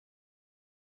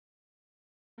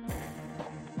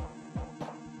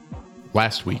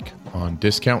Last week on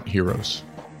Discount Heroes.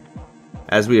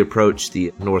 As we approach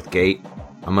the north gate,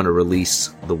 I'm going to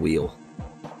release the wheel.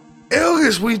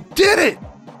 Ilgus, we did it!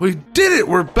 We did it!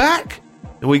 We're back!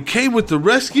 And we came with the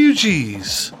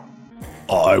refugees.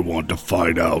 I want to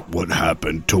find out what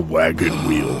happened to Wagon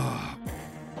Wheel.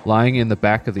 Lying in the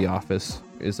back of the office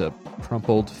is a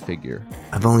crumpled figure.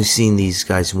 I've only seen these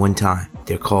guys one time.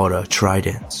 They're called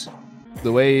tridents.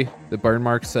 The way the burn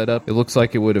mark's set up, it looks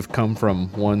like it would have come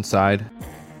from one side.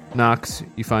 Knox,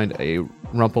 you find a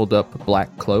rumpled up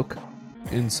black cloak.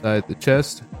 Inside the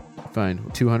chest, you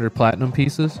find 200 platinum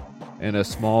pieces and a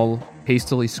small,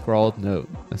 hastily scrawled note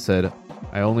that said,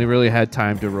 "I only really had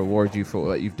time to reward you for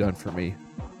what you've done for me."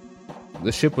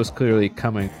 The ship was clearly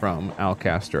coming from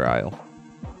Alcaster Isle.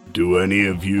 Do any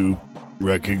of you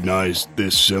recognize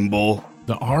this symbol?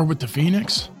 The R with the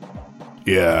phoenix?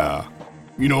 Yeah.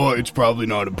 You know what? It's probably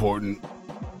not important.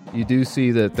 You do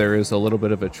see that there is a little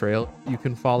bit of a trail you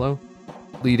can follow,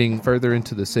 leading further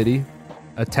into the city,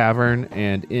 a tavern,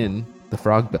 and inn, the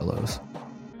Frog Bellows.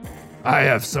 I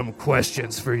have some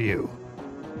questions for you.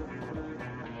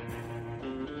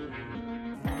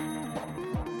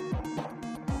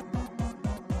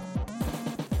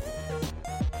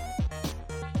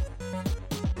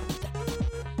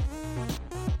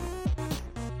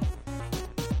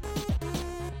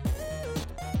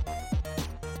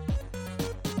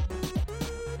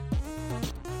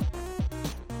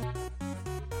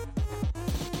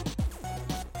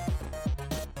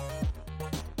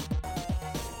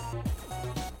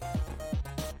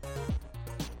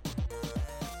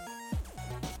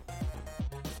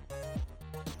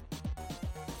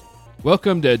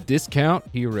 Welcome to Discount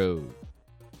Heroes.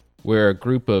 We're a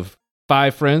group of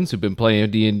 5 friends who've been playing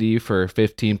D&D for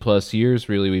 15 plus years.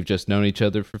 Really, we've just known each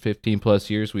other for 15 plus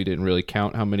years. We didn't really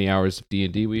count how many hours of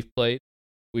D&D we've played.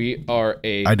 We are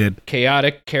a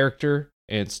chaotic character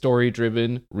and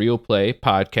story-driven real play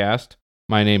podcast.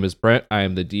 My name is Brent. I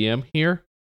am the DM here.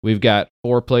 We've got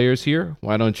 4 players here.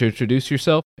 Why don't you introduce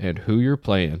yourself and who you're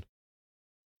playing?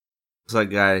 What's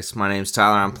up, guys? My name's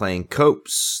Tyler. I'm playing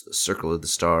Copes, the Circle of the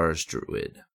Stars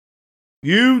druid.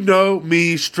 You know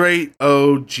me, straight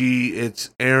OG.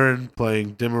 It's Aaron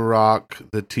playing Dimmerrock,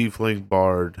 the Tiefling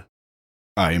Bard.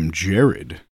 I am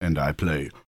Jared, and I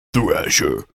play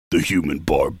Thrasher, the Human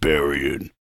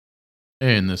Barbarian.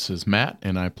 And this is Matt,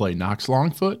 and I play Nox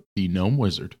Longfoot, the Gnome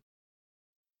Wizard.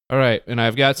 All right, and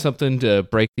I've got something to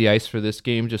break the ice for this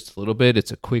game just a little bit.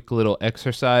 It's a quick little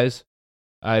exercise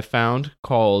I found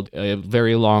called a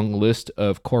very long list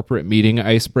of corporate meeting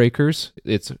icebreakers.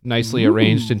 It's nicely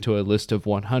arranged into a list of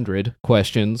 100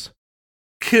 questions.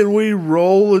 Can we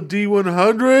roll a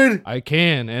D100? I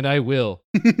can, and I will.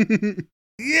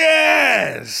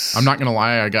 Yes! I'm not going to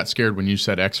lie, I got scared when you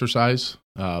said exercise,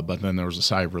 but then there was a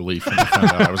sigh of relief when I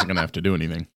found out I wasn't going to have to do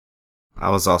anything.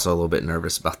 I was also a little bit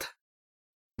nervous about that.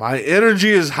 My energy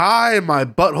is high and my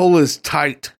butthole is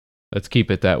tight. Let's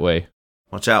keep it that way.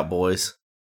 Watch out, boys.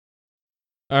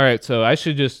 All right, so I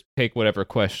should just take whatever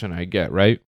question I get,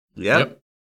 right? Yep.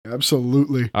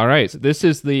 Absolutely. All right, so this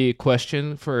is the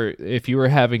question for if you were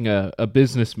having a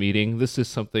business meeting. This is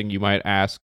something you might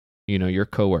ask, your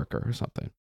coworker or something.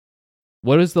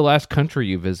 What is the last country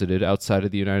you visited outside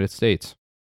of the United States?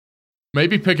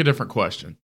 Maybe pick a different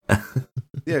question.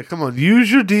 Yeah, come on.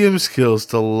 Use your DM skills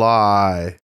to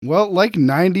lie. Well, like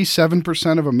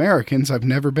 97% of Americans, I've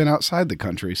never been outside the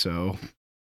country, so...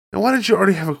 And why didn't you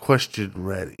already have a question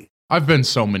ready? I've been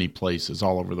so many places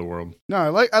all over the world. No,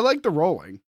 I like the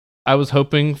rolling. I was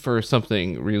hoping for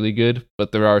something really good,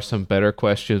 but there are some better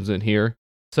questions in here,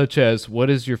 such as, what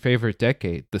is your favorite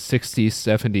decade? The 60s,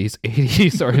 70s,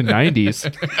 80s, or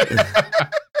 90s?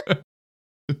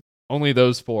 Only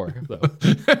those 4, though.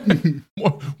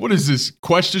 What is this?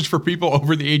 Questions for people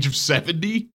over the age of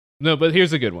 70? No, but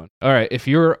here's a good one. All right, if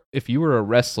you were a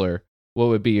wrestler, what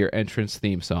would be your entrance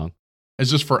theme song? Is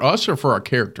this for us or for our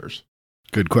characters?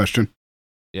 Good question.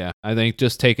 Yeah, I think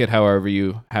just take it however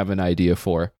you have an idea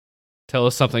for. Tell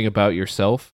us something about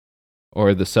yourself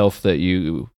or the self that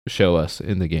you show us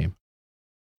in the game.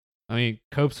 I mean,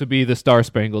 Copes would be the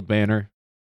Star-Spangled Banner.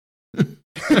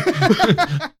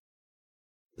 The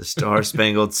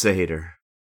Star-Spangled Seder.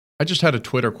 I just had a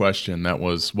Twitter question that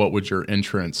was, what would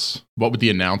the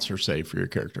announcer say for your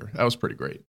character? That was pretty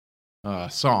great.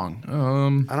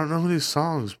 Song. I don't know any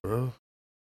songs, bro.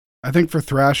 I think for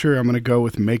Thrasher, I'm going to go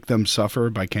with Make Them Suffer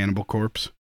by Cannibal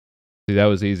Corpse. See, that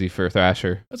was easy for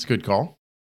Thrasher. That's a good call.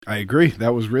 I agree.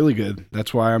 That was really good.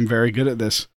 That's why I'm very good at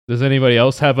this. Does anybody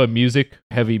else have a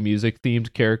heavy music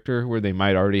themed character where they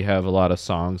might already have a lot of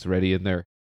songs ready in their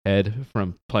head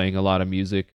from playing a lot of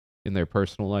music in their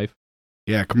personal life?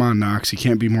 Yeah, come on, Knox. You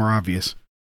can't be more obvious.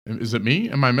 Is it me?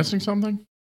 Am I missing something?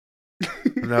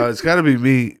 No, it's got to be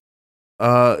me.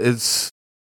 It's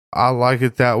I Like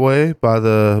It That Way by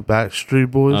the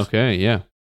Backstreet Boys. Okay, yeah.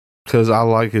 Because I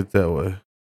like it that way.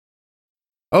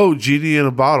 Oh, Genie in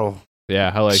a Bottle.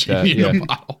 Yeah, I like that. Genie in Yeah. a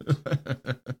bottle.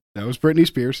 That was Britney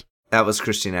Spears. That was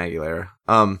Christina Aguilera.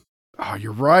 Oh,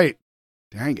 you're right.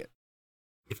 Dang it.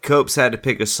 If Copes had to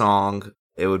pick a song,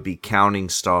 it would be "Counting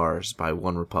Stars" by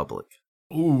One Republic.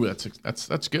 Ooh, that's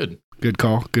good. Good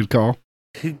call. Good call.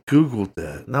 He Googled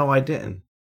that. No, I didn't.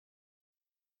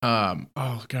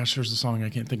 Oh gosh, there's a song I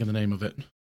can't think of the name of it.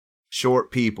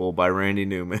 "Short People" by Randy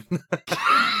Newman.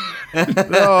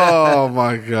 Oh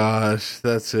my gosh,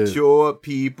 that's it. Short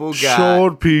people got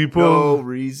Short people. no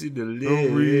reason to live.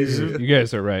 No reason. You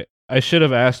guys are right. I should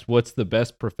have asked what's the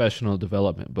best professional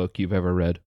development book you've ever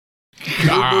read.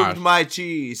 Who moved my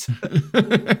cheese?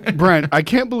 Brent, I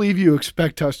can't believe you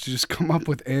expect us to just come up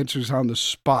with answers on the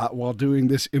spot while doing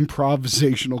this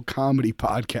improvisational comedy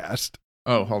podcast.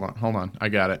 Oh, hold on. I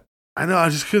got it. I know, I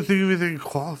just couldn't think of anything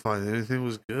qualifying. Anything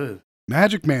was good.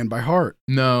 Magic Man by Heart.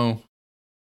 No.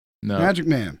 Magic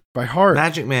Man by Heart.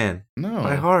 Magic Man No.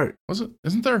 by Heart. Was it?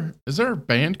 Is there a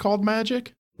band called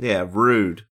Magic? Yeah,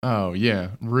 Rude. Oh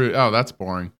yeah. Oh, that's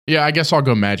boring. Yeah, I guess I'll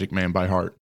go Magic Man by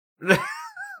Heart.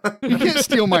 You can't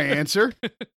steal my answer.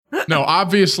 No,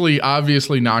 obviously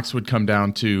Knox would come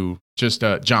down to just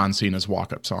John Cena's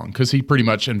walk-up song because he pretty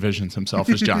much envisions himself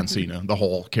as John Cena, the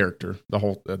whole character, the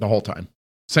whole time.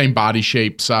 Same body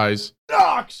shape, size.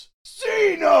 Knox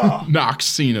Cena! Knox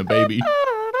Cena, baby.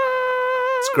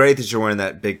 It's great that you're wearing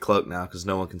that big cloak now because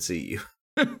no one can see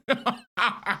you.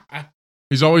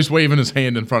 He's always waving his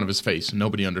hand in front of his face, and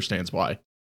nobody understands why.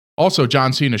 Also,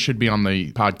 John Cena should be on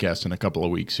the podcast in a couple of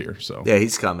weeks here, so Yeah,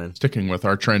 he's coming. sticking with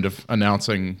our trend of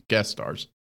announcing guest stars.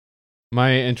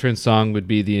 My entrance song would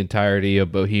be the entirety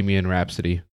of Bohemian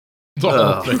Rhapsody. The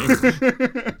whole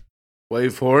thing.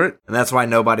 Wait for it. And that's why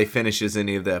nobody finishes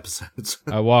any of the episodes.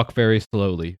 I walk very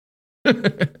slowly.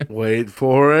 Wait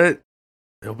for it.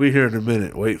 He'll be here in a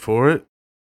minute. Wait for it.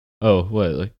 Oh,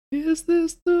 what? Like, is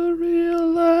this the real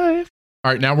life?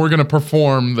 All right, now we're going to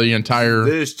perform the entire...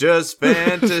 This just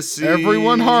fantasy.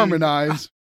 Everyone harmonize.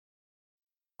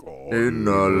 In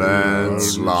a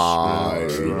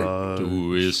landslide.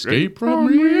 to escape from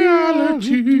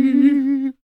reality.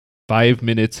 5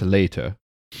 minutes later.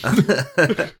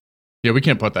 Yeah, we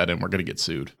can't put that in. We're going to get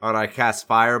sued. Alright, I cast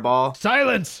Fireball.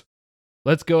 Silence!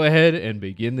 Let's go ahead and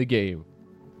begin the game.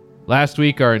 Last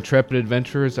week, our intrepid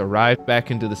adventurers arrived back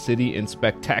into the city in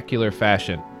spectacular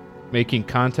fashion, making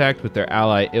contact with their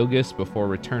ally Ilgus before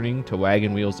returning to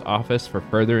Wagon Wheel's office for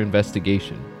further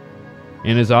investigation.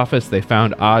 In his office, they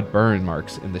found odd burn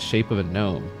marks in the shape of a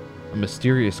gnome, a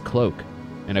mysterious cloak,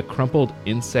 and a crumpled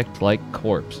insect-like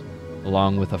corpse,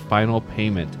 along with a final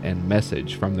payment and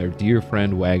message from their dear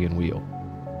friend Wagon Wheel.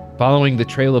 Following the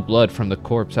trail of blood from the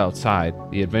corpse outside,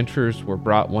 the adventurers were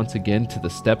brought once again to the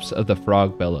steps of the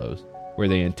Frog Bellows, where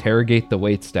they interrogate the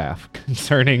waitstaff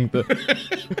concerning the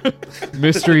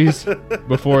mysteries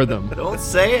before them. Don't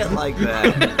say it like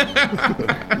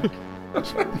that.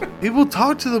 People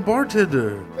talk to the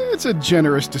bartender. It's a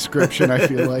generous description, I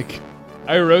feel like.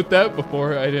 I wrote that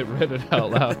before I didn't read it out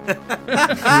loud.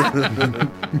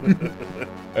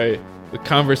 All right. The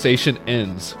conversation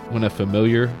ends when a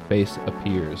familiar face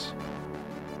appears.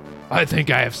 I think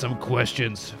I have some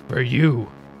questions for you.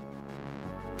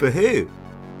 For who?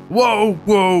 Whoa,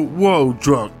 whoa, whoa,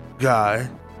 drunk guy.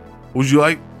 Would you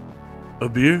like a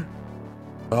beer?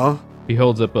 Huh? He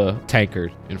holds up a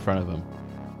tankard in front of him.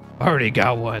 Already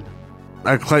got one.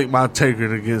 I clank my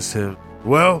tankard against him.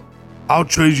 Well, I'll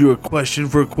trade you a question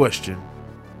for a question.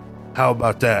 How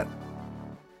about that?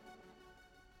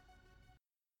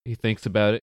 He thinks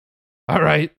about it. All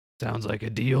right, sounds like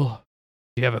a deal.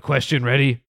 You have a question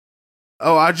ready?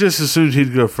 Oh, I just assumed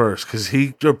he'd go first because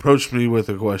he approached me with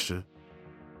a question.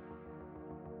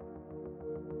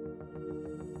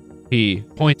 He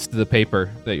points to the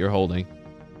paper that you're holding.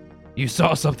 You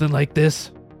saw something like this?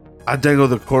 I dangle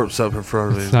the corpse up in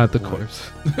front of him. It's not the corpse.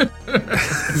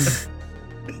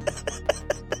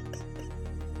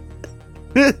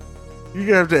 You're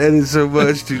gonna have to edit so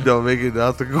much to not make it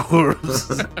not the corpse.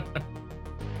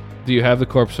 Do you have the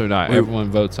corpse or not? Wait. Everyone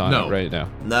votes on No. it right now.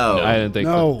 No. I didn't think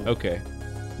No. so. Okay.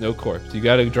 No corpse. You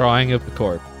got a drawing of the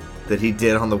corpse. That he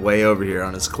did on the way over here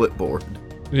on his clipboard.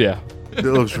 Yeah. It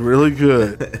looks really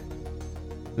good.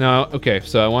 Now, okay,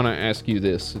 so I want to ask you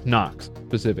this, Knox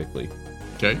specifically.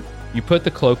 Okay. You put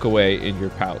the cloak away in your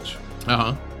pouch.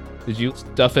 Uh-huh. Did you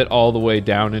stuff it all the way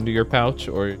down into your pouch,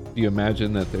 or do you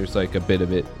imagine that there's like a bit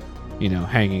of it,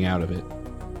 hanging out of it?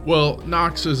 Well,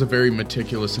 Knox is a very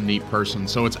meticulous and neat person,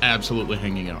 so it's absolutely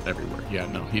hanging out everywhere. Yeah,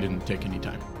 no, he didn't take any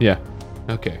time. Yeah.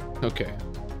 Okay.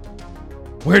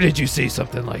 Where did you see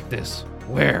something like this?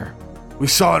 Where? We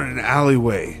saw it in an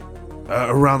alleyway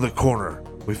around the corner.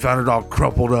 We found it all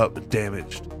crumpled up and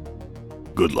damaged.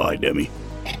 Good lie, Demi.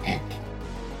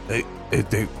 They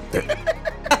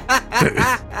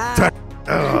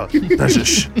that's a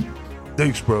shh.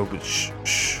 Thanks, bro, but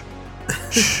shh.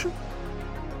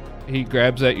 He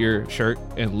grabs at your shirt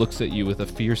and looks at you with a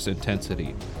fierce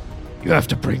intensity. You have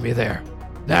to bring me there.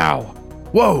 Now.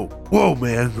 Whoa,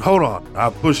 man. Hold on. I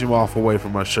push him off away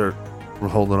from my shirt. I'm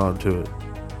holding on to it.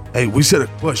 Hey, we said a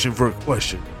question for a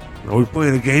question. Are we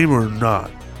playing a game or not?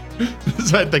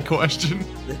 Is that the question?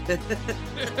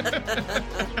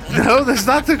 No, that's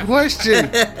not the question.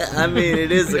 I mean,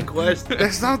 it is a question.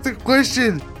 That's not the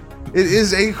question. It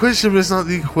is a question, but it's not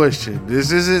the question.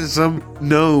 This isn't some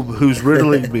gnome who's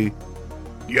riddling me.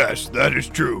 Yes, that is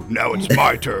true. Now it's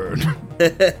my turn.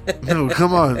 No,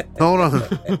 come on. Hold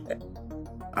on.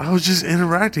 I was just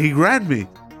interacting. He grabbed me.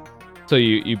 So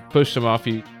you push him off,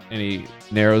 and he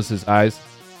narrows his eyes.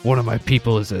 One of my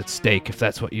people is at stake if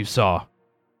that's what you saw.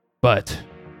 But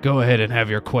go ahead and have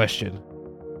your question.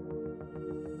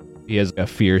 He has a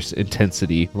fierce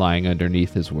intensity lying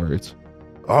underneath his words.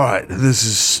 All right, this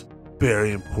is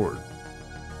very important.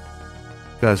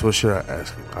 Guys, what should I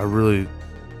ask him?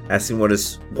 Ask him what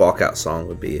his walkout song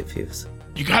would be if he was.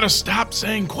 You gotta stop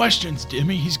saying questions,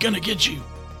 Demi. He's gonna get you.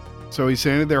 So he's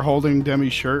standing there holding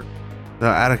Demi's shirt. Now,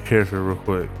 out of character real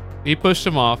quick. He pushed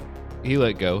him off. He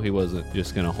let go. He wasn't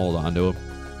just going to hold on to him.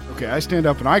 Okay, I stand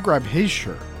up and I grab his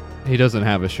shirt. He doesn't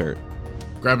have a shirt.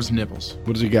 Grab his nipples.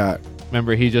 What does he got?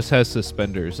 Remember, he just has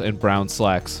suspenders and brown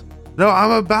slacks. No, I'm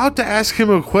about to ask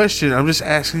him a question. I'm just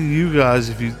asking you guys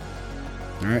if you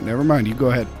All right, never mind. You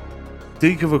go ahead.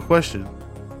 think of a question.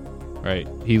 Right.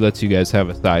 He lets you guys have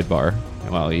a sidebar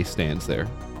while he stands there.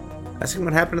 Ask him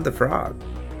what happened to the frog.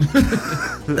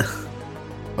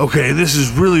 Okay, this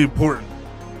is really important.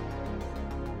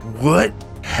 What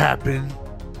happened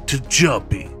to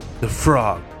Jumpy, the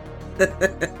frog?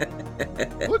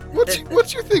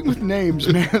 What's your thing with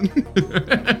names, man?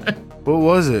 What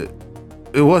was it?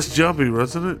 It was Jumpy,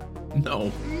 wasn't it?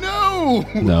 No. No.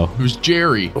 No, It was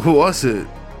Jerry. What was it?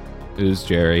 it was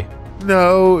Jerry.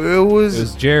 No, it was. It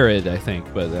was Jared, I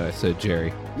think, but then I said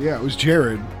Jerry. Yeah, it was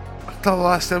Jared. I thought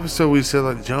last episode we said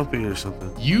like Jumpy or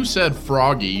something. You said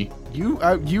Froggy.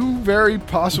 You very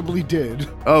possibly did.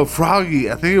 Oh, Froggy.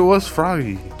 I think it was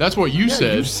Froggy. That's what you Yeah,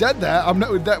 said. you said that. I'm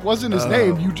not. That wasn't his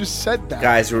name. You just said that.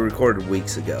 Guys, we recorded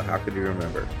weeks ago. How could you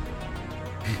remember?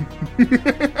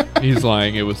 He's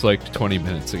lying. It was like 20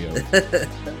 minutes ago.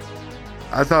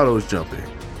 I thought it was Jumpy.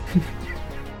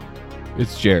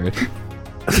 It's Jared.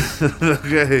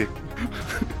 Okay.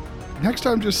 Next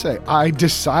time, just say I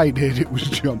decided it was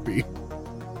Jumpy.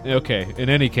 Okay, in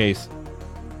any case,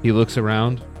 he looks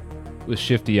around with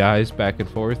shifty eyes back and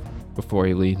forth before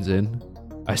he leans in.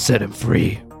 I set him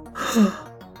free.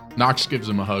 Knox gives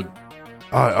him a hug.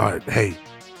 All right. Hey,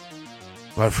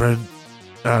 my friend,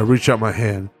 reach out my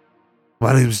hand.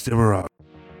 My name's Dimmerock.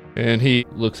 And he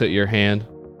looks at your hand.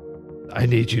 I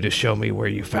need you to show me where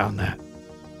you found that.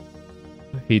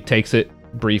 He takes it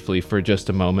briefly for just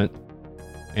a moment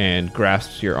and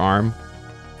grasps your arm.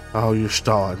 Oh, you're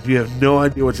stalling. You have no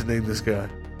idea what to name this guy.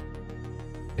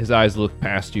 His eyes look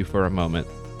past you for a moment,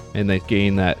 and they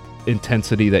gain that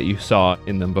intensity that you saw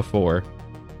in them before.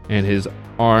 And his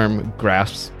arm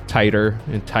grasps tighter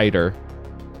and tighter.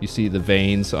 You see the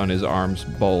veins on his arms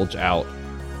bulge out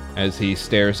as he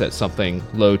stares at something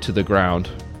low to the ground.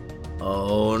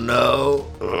 Oh no!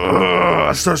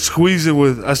 I start squeezing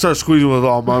with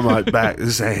all my might back. This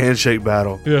is a handshake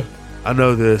battle. Yeah. I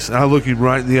know this. And I look him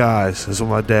right in the eyes. That's what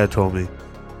my dad told me.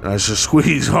 And I just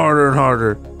squeeze harder and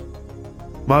harder.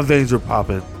 My veins are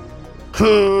popping.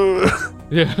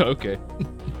 Yeah, okay.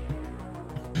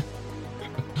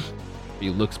 He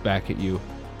looks back at you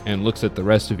and looks at the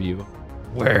rest of you.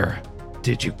 Where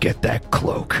did you get that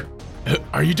cloak?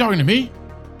 Are you talking to me?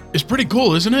 It's pretty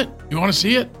cool, isn't it? You want to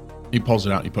see it? He pulls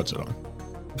it out and he puts it on.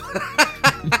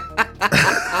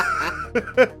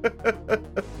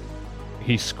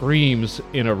 He screams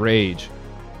in a rage.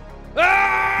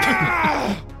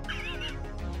 Ah!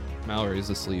 Mallory's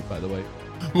asleep, by the way.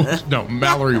 No,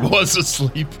 Mallory was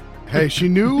asleep. Hey, she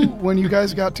knew when you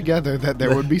guys got together that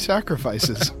there would be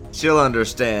sacrifices. She'll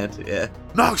understand. Yeah.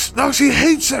 Knox, he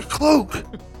hates that cloak.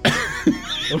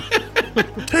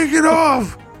 Take it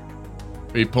off.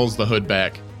 He pulls the hood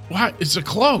back. What? It's a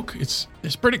cloak. It's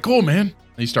pretty cool, man.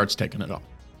 He starts taking it off.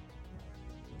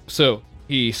 So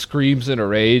He screams in a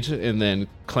rage and then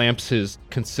clamps his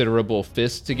considerable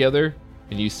fists together,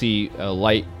 and you see a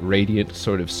light, radiant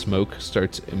sort of smoke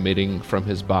starts emitting from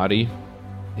his body.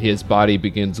 His body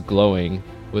begins glowing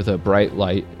with a bright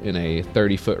light in a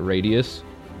 30-foot radius,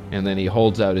 and then he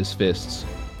holds out his fists,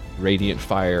 radiant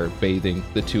fire bathing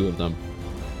the two of them.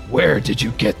 Where did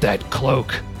you get that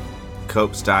cloak?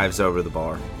 Copes dives over the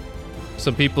bar.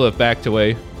 Some people have backed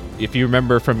away. If you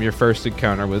remember from your first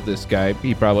encounter with this guy,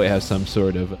 he probably has some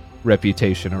sort of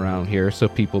reputation around here, so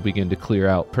people begin to clear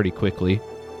out pretty quickly.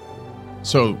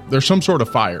 So there's some sort of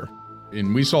fire,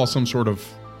 and we saw some sort of...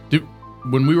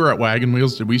 when we were at Wagon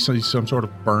Wheels, did we see some sort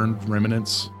of burned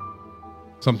remnants?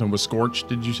 Something was scorched,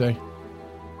 did you say?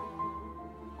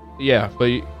 Yeah, but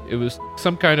it was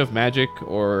some kind of magic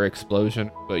or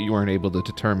explosion, but you weren't able to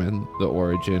determine the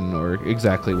origin or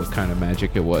exactly what kind of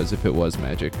magic it was, if it was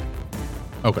magic.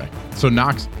 Okay. So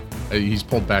Nox, he's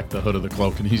pulled back the hood of the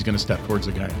cloak, and he's going to step towards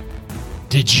the guy.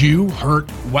 Did you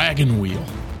hurt Wagon Wheel?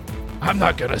 I'm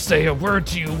not gonna say a word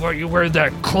to you while you wear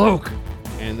that cloak.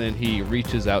 And then he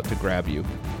reaches out to grab you.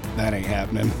 That ain't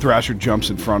happening. Thrasher jumps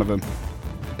in front of him.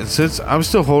 And since I'm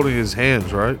still holding his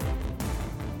hands, right?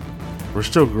 We're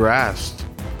still grasped.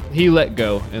 He let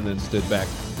go and then stood back.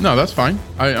 No, that's fine.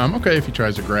 I'm okay if he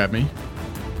tries to grab me.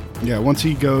 Yeah, once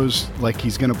he goes like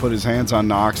he's going to put his hands on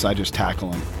Nox, I just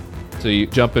tackle him. So you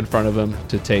jump in front of him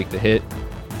to take the hit.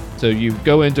 So you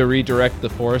go in to redirect the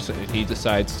force, and he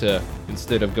decides to,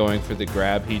 instead of going for the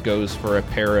grab, he goes for a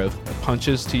pair of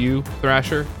punches to you,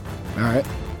 Thrasher. All right.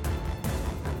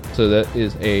 So that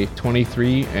is a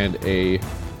 23 and a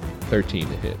 13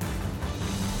 to hit.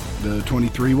 The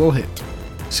 23 will hit.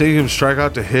 Seeing him strike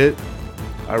out to hit,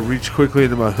 I reach quickly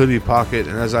into my hoodie pocket,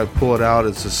 and as I pull it out,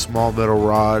 it's a small metal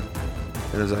rod.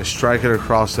 And as I strike it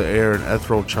across the air, an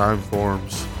ethereal chime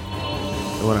forms.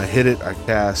 And when I hit it, I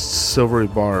cast silvery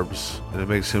barbs, and it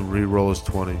makes him re-roll his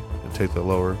 20 and take the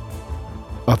lower.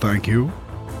 Oh, thank you.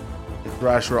 And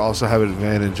Thrasher will also have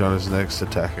advantage on his next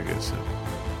attack against him.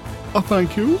 Oh,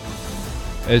 thank you.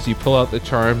 As you pull out the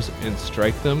charms and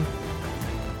strike them,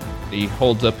 he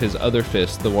holds up his other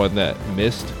fist, the one that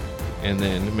missed, and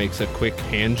then makes a quick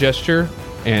hand gesture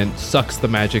and sucks the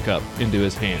magic up into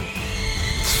his hand.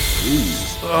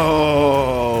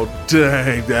 Oh,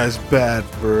 dang, that's bad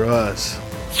for us.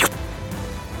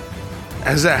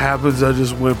 As that happens, I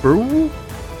just whimper. Ooh.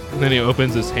 And then he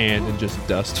opens his hand and just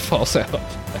dust falls out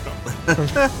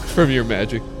from your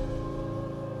magic.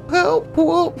 Help,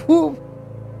 whoop, whoop.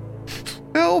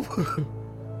 Help.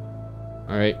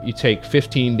 All right, you take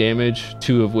 15 damage,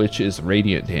 2 of which is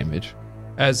radiant damage,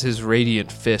 as his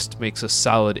radiant fist makes a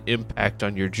solid impact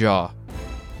on your jaw.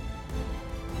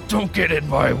 Don't get in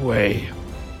my way.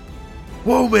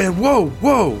 Whoa, man,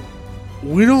 whoa.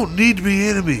 We don't need to be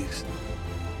enemies.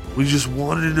 We just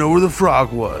wanted to know where the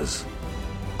frog was.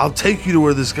 I'll take you to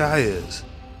where this guy is.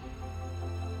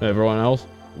 Everyone else,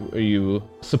 are you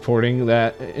supporting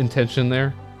that intention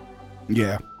there?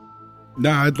 Yeah.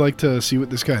 Nah, I'd like to see what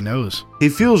this guy knows. He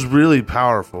feels really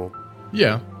powerful.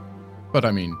 Yeah. But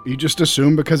I mean... You just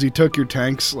assume because he took your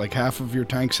tanks, like half of your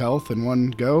tank's health in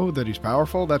one go, that he's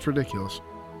powerful? That's ridiculous.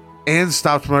 And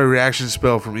stopped my reaction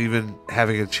spell from even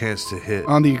having a chance to hit.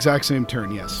 On the exact same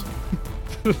turn, yes.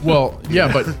 Well,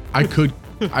 yeah, but I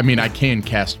can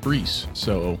cast Grease,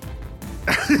 so...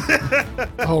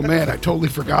 Oh man, I totally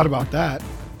forgot about that.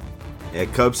 Yeah,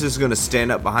 Copes is going to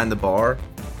stand up behind the bar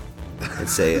and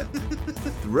say,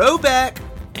 throwback,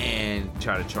 and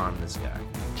try to charm this guy.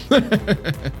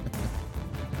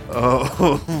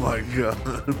 Oh my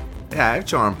god. Yeah, I have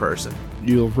charm person.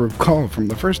 You'll recall from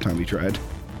the first time he tried.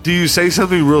 Do you say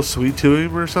something real sweet to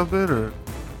him or something? Or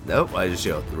Nope, I just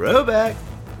yell, throwback.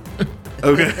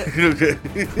 okay.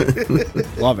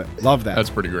 Love it. Love that.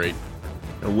 That's pretty great.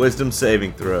 A wisdom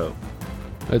saving throw.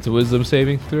 That's a wisdom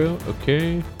saving throw?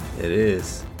 Okay. It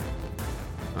is.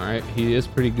 Alright, he is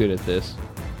pretty good at this.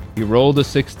 You rolled a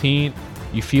 16.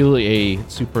 You feel a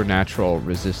supernatural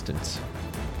resistance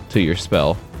to your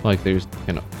spell. Like there's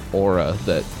an aura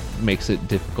that makes it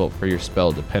difficult for your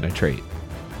spell to penetrate.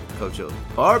 Coach yells,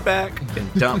 bar back,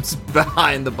 and dumps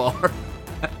behind the bar.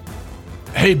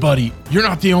 Hey, buddy, you're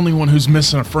not the only one who's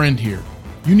missing a friend here.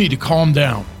 You need to calm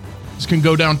down. This can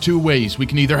go down two ways. We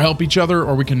can either help each other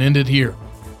or we can end it here.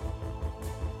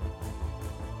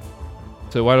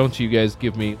 So why don't you guys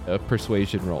give me a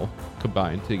persuasion roll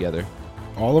combined together?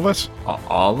 All of us?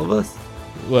 All of us?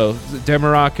 Well,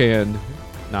 Demarok and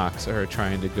Nox are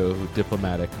trying to go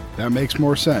diplomatic. That makes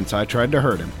more sense. I tried to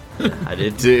hurt him. I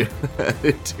did too.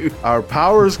 Our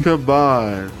powers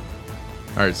combined.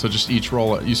 All right, so just each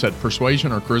roll. You said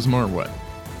persuasion or charisma or what?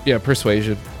 Yeah,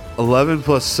 persuasion. 11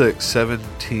 plus 6,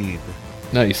 17.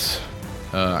 Nice.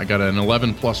 I got an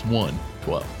 11 plus 1,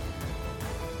 12.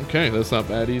 Okay, that's not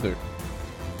bad either.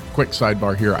 Quick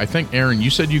sidebar here. I think, Aaron, you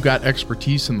said you got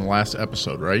expertise in the last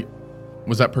episode, right?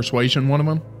 Was that persuasion one of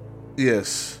them?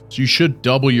 Yes. So you should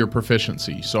double your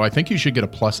proficiency. So I think you should get a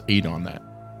plus 8 on that.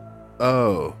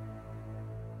 Oh.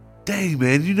 Dang,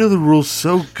 man, you know the rules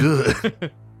so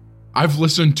good. I've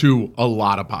listened to a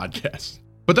lot of podcasts,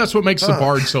 but that's what makes the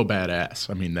bard so badass.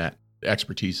 I mean, that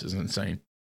expertise is insane.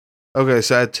 Okay,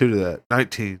 so add 2 to that.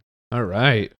 19. All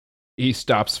right. He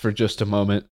stops for just a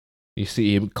moment. You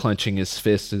see him clenching his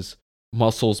fists, his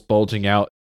muscles bulging out,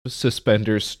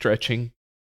 suspenders stretching.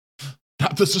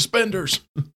 Not the suspenders.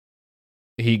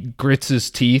 He grits his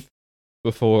teeth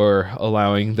before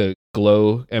allowing the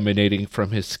glow emanating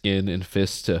from his skin and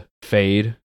fists to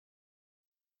fade.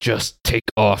 Just take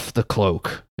off the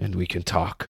cloak and we can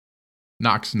talk.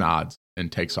 Nox nods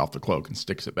and takes off the cloak and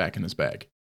sticks it back in his bag.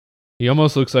 He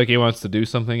almost looks like he wants to do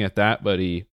something at that, but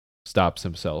he stops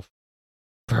himself.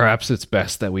 Perhaps it's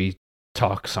best that we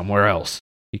talk somewhere else.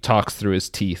 He talks through his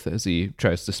teeth as he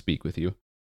tries to speak with you.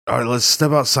 All right, let's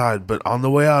step outside, but on the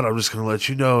way out, I'm just going to let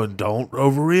you know and don't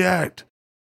overreact.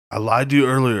 I lied to you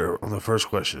earlier on the first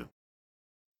question.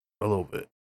 A little bit.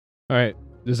 All right.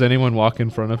 Does anyone walk in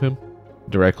front of him?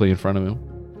 Directly in front of him?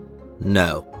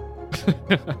 No.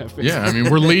 Yeah, I mean,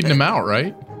 we're leading him out,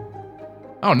 right?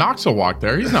 Oh, Nox will walk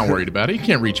there. He's not worried about it. He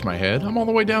can't reach my head. I'm all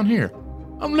the way down here.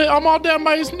 I'm all down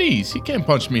by his knees. He can't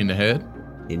punch me in the head.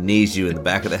 He knees you in the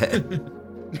back of the head.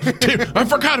 Dude, I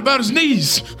forgot about his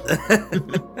knees.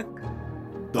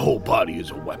 The whole body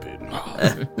is a weapon.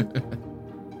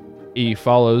 He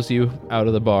follows you out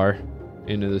of the bar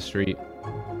into the street,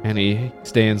 and he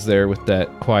stands there with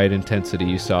that quiet intensity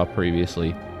you saw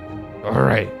previously. All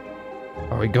right.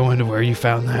 Are we going to where you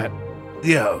found that?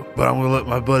 Yeah, but I'm going to let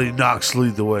my buddy Nox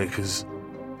lead the way because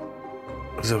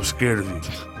I'm scared of you.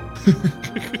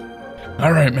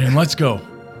 All right, man, let's go.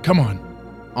 Come on.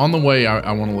 On the way,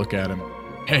 I want to look at him.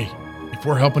 Hey, if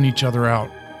we're helping each other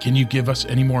out, can you give us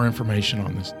any more information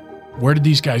on this? Where did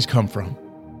these guys come from?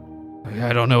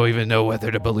 I don't even know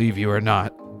whether to believe you or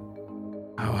not.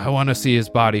 I want to see his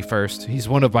body first. He's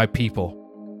one of my people.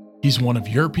 He's one of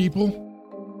your people?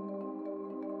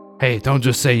 Hey, don't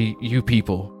just say you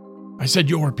people. I said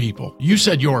your people. You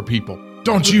said your people.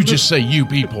 Don't you just say you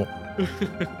people.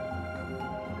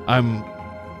 I'm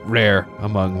rare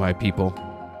among my people.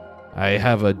 I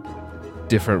have a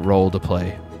different role to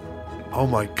play. Oh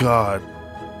my god.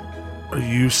 Are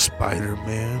you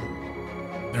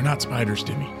Spider-Man? They're not spiders,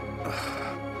 Timmy.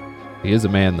 He is a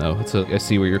man, though. I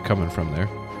see where you're coming from there.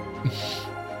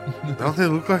 Don't they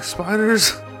look like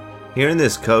spiders? Hearing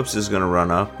this, Copes is going to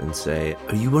run up and say,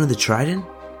 "Are you one of the Trident?"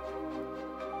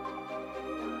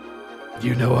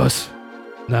 You know us?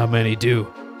 Not many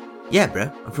do. Yeah,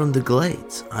 bro. I'm from the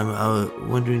Glades. I'm a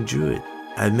wandering druid.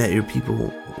 I met your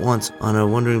people once on a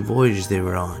wandering voyage they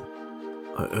were on.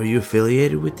 Are you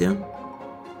affiliated with them?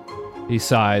 He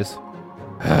sighs.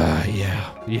 Yeah,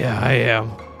 I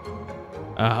am.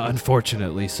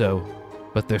 Unfortunately so.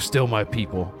 But they're still my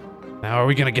people. Now, are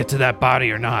we going to get to that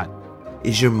body or not?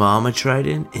 Is your mom a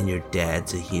Trident and your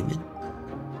dad's a human?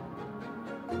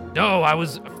 No, I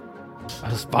was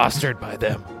fostered by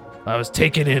them. I was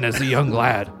taken in as a young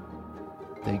lad.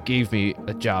 They gave me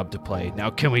a job to play.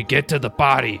 Now, can we get to the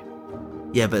body?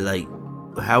 Yeah, but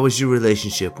how was your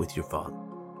relationship with your father?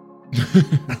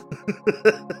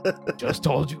 Just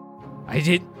told you. I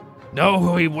didn't know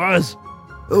who he was.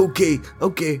 Okay.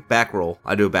 Back roll.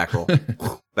 I do a back roll.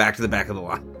 Back to the back of the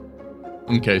line.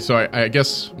 Okay, so I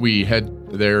guess we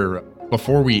head there.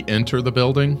 Before we enter the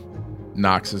building,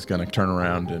 Nox is going to turn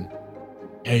around and,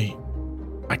 hey,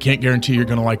 I can't guarantee you're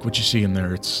going to like what you see in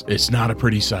there. It's not a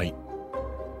pretty sight.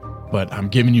 But I'm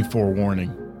giving you forewarning.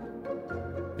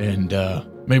 And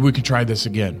maybe we can try this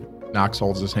again. Nox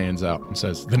holds his hands out and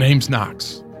says, the name's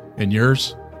Nox. And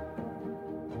yours?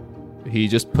 He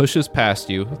just pushes past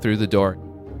you through the door.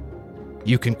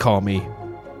 You can call me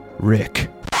Rick.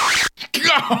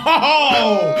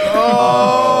 Oh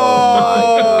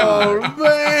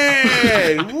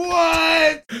man!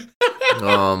 What?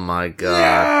 Oh my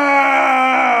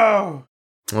god.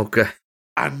 No! Okay.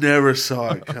 I never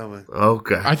saw it coming.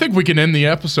 Okay. I think we can end the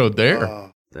episode there.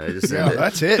 I just Yeah, ended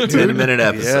that's it. 10-minute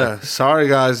episode. Yeah, sorry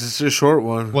guys, it's a short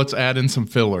one. Let's add in some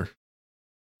filler.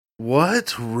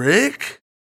 What? Rick?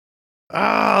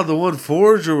 Ah, the one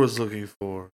Forager was looking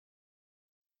for.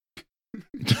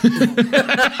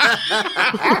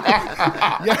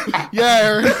 Yeah,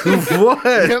 Aaron.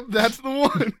 What? Yep, that's the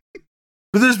one.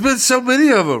 But there's been so many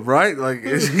of them, right? Like,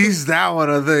 he's that one,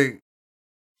 I think.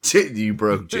 You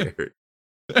broke Jared.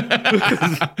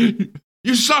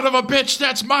 You son of a bitch,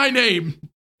 that's my name.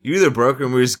 You either broke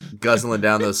him or he was guzzling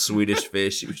down those Swedish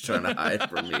fish he was trying to hide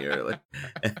from me earlier.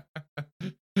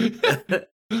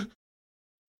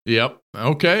 Yep.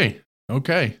 Okay.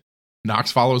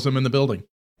 Knox follows him in the building.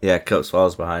 Yeah, Cups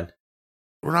follows behind.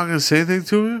 We're not going to say anything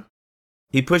to you?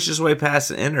 He pushed his way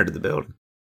past and entered the building.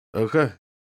 Okay.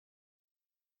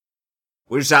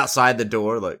 We're just outside the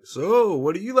door like, so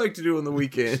what do you like to do on the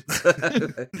weekends?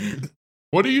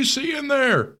 What do you see in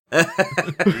there?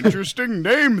 Interesting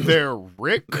name there,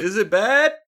 Rick. Is it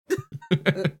bad?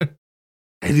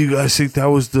 Hey, do you guys think that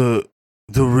was the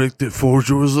Rick that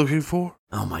Forger was looking for?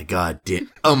 Oh my God, Dimmy.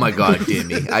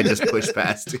 I just pushed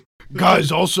past it.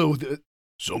 Guys, also,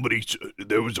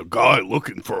 there was a guy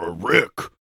looking for a Rick.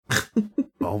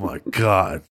 Oh my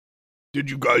God. Did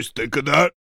you guys think of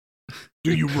that?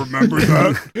 Do you remember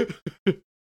that?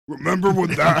 Remember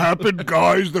when that happened,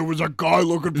 guys? There was a guy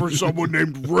looking for someone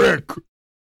named Rick.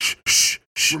 Shh.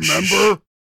 Remember?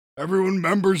 Everyone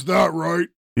remembers that, right?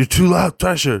 You're too loud,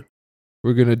 Thrasher.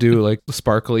 We're going to do like the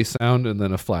sparkly sound and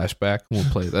then a flashback. We'll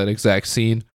play that exact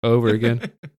scene over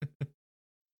again.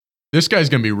 This guy's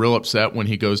going to be real upset when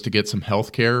he goes to get some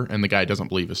health care and the guy doesn't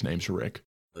believe his name's Rick.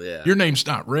 Yeah. Your name's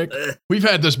not Rick. We've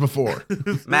had this before.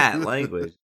 Matt,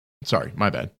 language. Sorry, my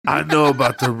bad. I know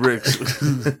about the Ricks.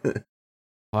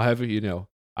 I'll have you know,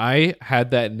 I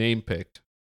had that name picked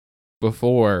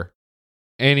before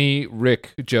any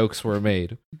Rick jokes were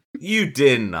made. You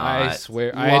did not. I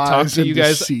swear. I had talked to you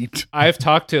guys. Deceit. I've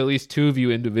talked to at least two of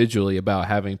you individually about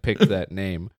having picked that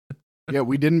name. Yeah,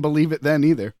 we didn't believe it then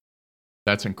either.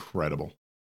 That's incredible.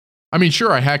 I mean,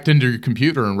 sure, I hacked into your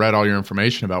computer and read all your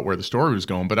information about where the story was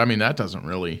going, but I mean, that doesn't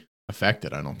really affect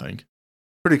it, I don't think.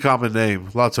 Pretty common name.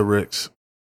 Lots of Ricks.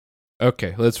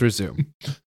 Okay, let's resume.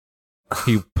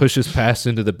 He pushes past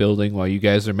into the building while you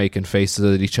guys are making faces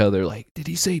at each other like, did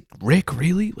he say Rick,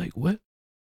 really? Like, what?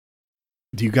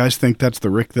 Do you guys think that's the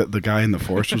Rick that the guy in the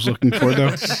forest was looking for,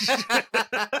 though?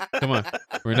 Come on.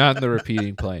 We're not in the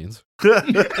repeating planes.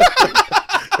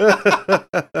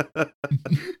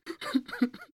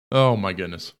 Oh, my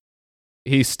goodness.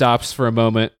 He stops for a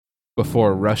moment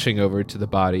before rushing over to the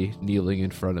body, kneeling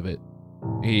in front of it.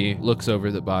 He looks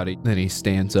over the body, then he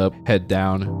stands up, head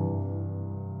down.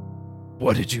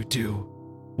 What did you do?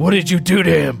 What did you do to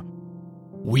him?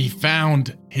 We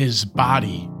found his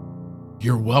body.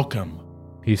 You're welcome.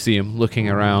 You see him looking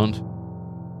around.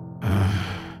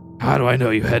 How do I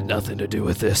know you had nothing to do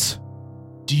with this?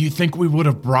 Do you think we would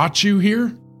have brought you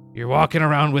here? You're walking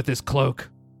around with this cloak.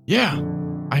 Yeah,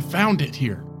 I found it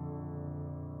here.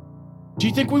 Do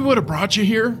you think we would have brought you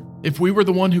here if we were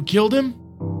the one who killed him?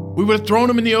 We would have thrown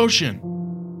him in the ocean.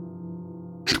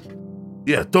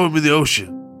 Yeah, throw him in the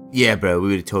ocean. Yeah, bro, we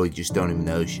would have totally just thrown him in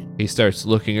the ocean. He starts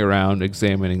looking around,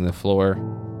 examining the floor.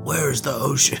 Where's the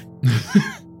ocean?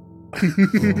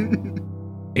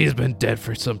 He's been dead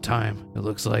for some time, it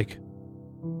looks like.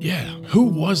 Yeah, who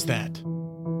was that?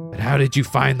 And how did you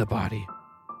find the body?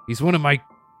 He's one of my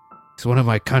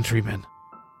countrymen.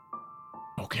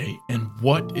 Okay, and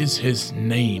what is his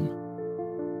name?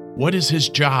 What is his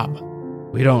job?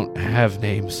 We don't have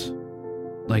names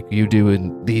like you do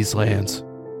in these lands.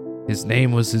 His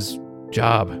name was his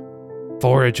job,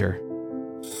 forager.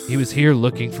 He was here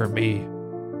looking for me.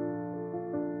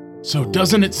 So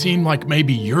doesn't it seem like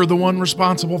maybe you're the one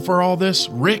responsible for all this,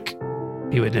 Rick?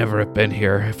 He would never have been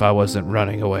here if I wasn't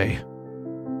running away.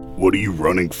 What are you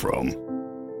running from?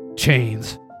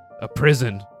 Chains, a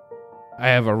prison. I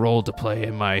have a role to play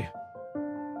in my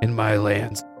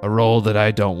lands, a role that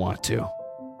I don't want to.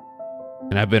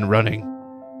 And I've been running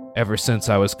ever since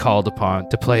I was called upon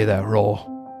to play that role.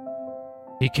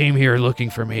 He came here looking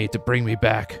for me to bring me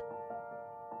back.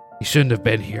 He shouldn't have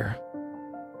been here.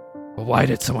 But why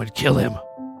did someone kill him?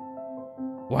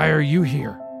 Why are you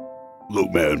here?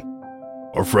 Look, man,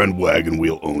 our friend Wagon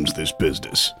Wheel owns this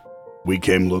business. We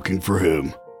came looking for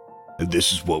him, and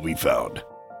this is what we found.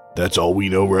 That's all we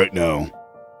know right now.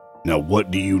 Now,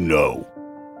 what do you know?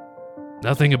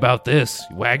 Nothing about this.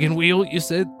 Wagon Wheel, you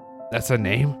said? That's a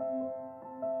name?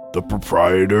 The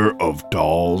proprietor of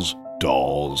Dolls.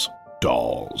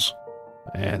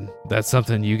 And that's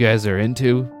something you guys are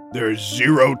into? There's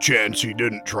zero chance he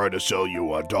didn't try to sell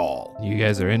you a doll. You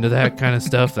guys are into that kind of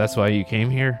stuff? That's why you came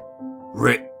here?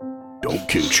 Rick. Don't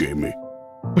kink shame me.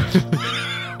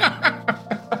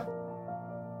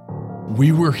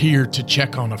 We were here to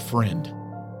check on a friend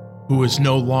who is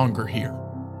no longer here.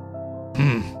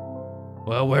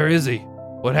 Well, where is he?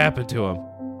 What happened to him?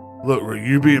 Look, Rick,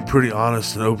 you're being pretty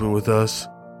honest and open with us.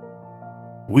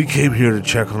 We came here to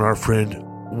check on our friend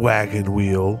Wagon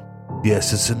Wheel.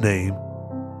 Yes, it's a name.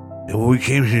 And when we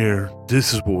came here,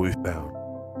 this is what we found.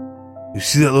 You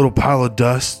see that little pile of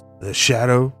dust, that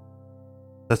shadow?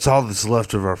 That's all that's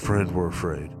left of our friend, we're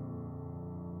afraid.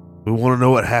 We want to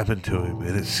know what happened to him,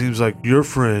 and it seems like your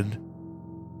friend,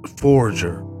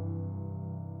 Forager,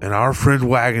 and our friend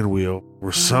Wagon Wheel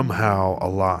were somehow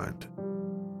aligned.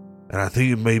 And I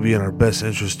think it may be in our best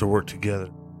interest to work together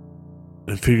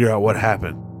and figure out what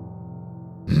happened.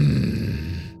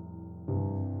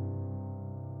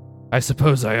 I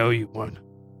suppose I owe you one.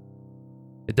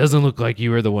 It doesn't look like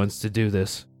you were the ones to do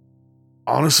this.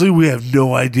 Honestly, we have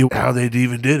no idea how they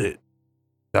even did it.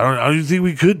 I don't even think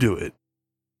we could do it.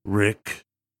 Rick.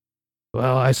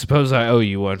 Well, I suppose I owe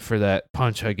you one for that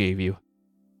punch I gave you.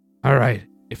 All right,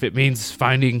 if it means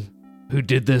finding who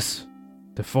did this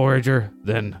to Forager,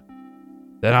 then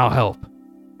I'll help.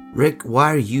 Rick,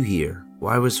 why are you here?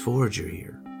 Why was Forager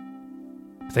here?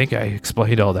 I think I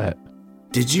explained all that.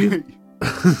 Did you?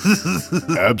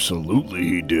 Absolutely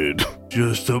he did.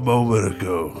 Just a moment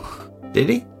ago. Did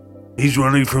he? He's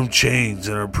running from chains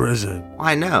in a prison.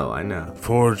 I know.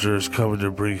 Forager is coming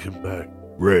to bring him back.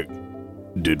 Rick,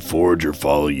 did Forager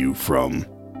follow you from...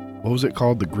 What was it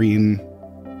called? The green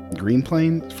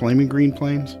plains? Flaming green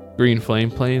plains? Green Flame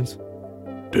Plains?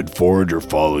 Did Forager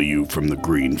follow you from the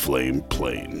Green Flame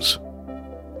Plains?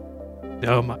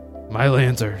 No, my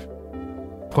lands are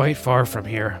quite far from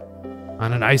here,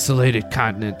 on an isolated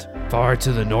continent far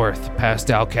to the north, past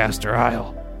Alcaster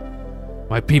Isle.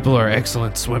 My people are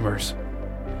excellent swimmers.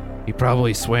 He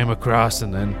probably swam across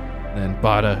and then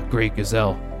bought a great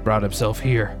gazelle, brought himself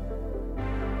here.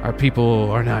 Our people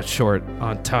are not short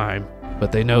on time,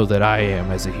 but they know that I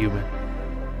am as a human.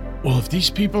 Well, if these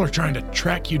people are trying to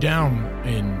track you down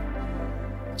in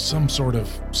some sort of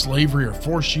slavery or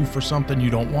force you for something you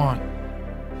don't want,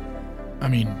 I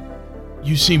mean,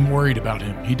 you seem worried about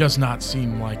him. He does not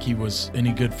seem like he was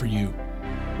any good for you.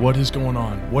 What is going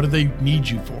on? What do they need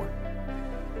you for?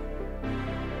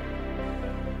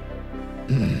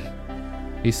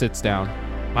 He sits down.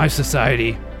 My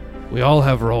society, we all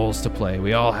have roles to play.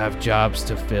 We all have jobs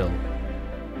to fill.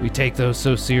 We take those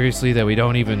so seriously that we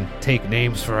don't even take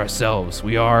names for ourselves.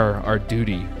 We are our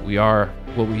duty. We are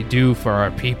what we do for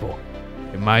our people.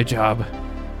 And my job,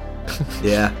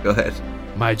 Yeah, go ahead.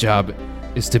 my job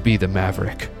is to be the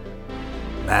Maverick.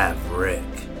 Maverick.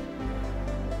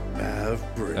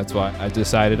 That's why I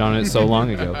decided on it so long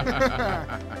ago.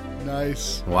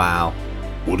 Nice. Wow.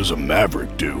 What does a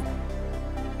maverick do?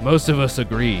 Most of us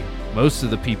agree. Most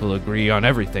of the people agree on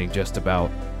everything, just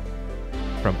about.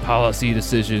 From policy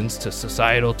decisions to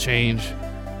societal change.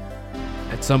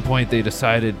 At some point, they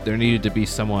decided there needed to be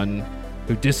someone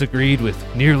who disagreed with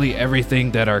nearly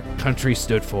everything that our country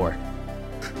stood for.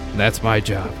 And that's my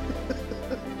job.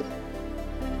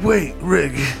 Wait,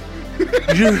 Rick.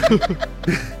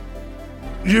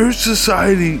 Your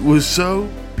society was so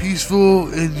peaceful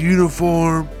and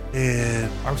uniform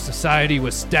and... Our society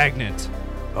was stagnant.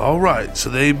 Alright, so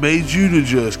they made you to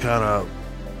just kind of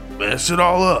mess it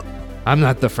all up. I'm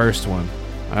not the first one.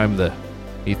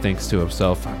 He thinks to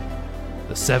himself, I'm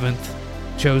the seventh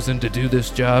chosen to do this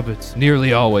job. It's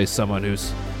nearly always someone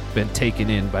who's been taken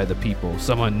in by the people,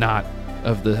 someone not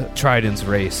of the Triton's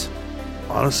race.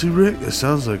 Honestly, Rick, it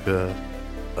sounds like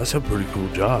that's a pretty cool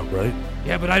job, right?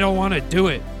 Yeah, but I don't want to do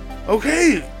it.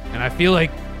 Okay. And I feel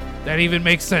like that even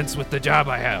makes sense with the job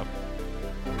I have.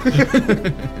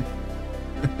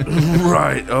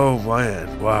 Right. Oh,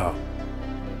 man. Wow.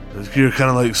 You're kind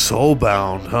of like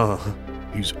soul-bound, huh?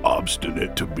 He's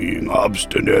obstinate to being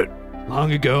obstinate.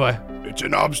 Long ago, It's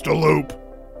an obstaloop.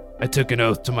 I took an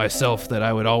oath to myself that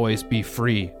I would always be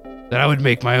free, that I would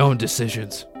make my own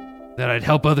decisions, that I'd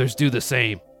help others do the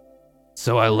same.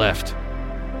 So I left.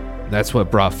 That's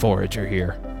what brought Forager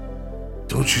here.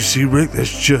 Don't you see, Rick?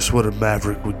 That's just what a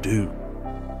maverick would do.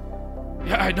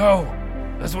 Yeah, I know.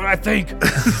 That's what I think.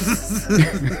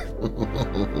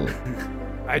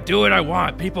 I do what I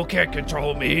want. People can't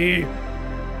control me.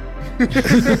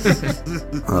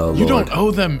 Oh, You Lord. don't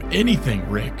owe them anything,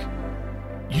 Rick.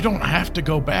 You don't have to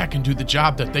go back and do the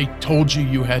job that they told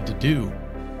you had to do.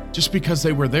 Just because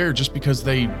they were there, just because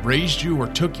they raised you or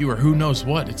took you or who knows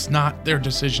what, it's not their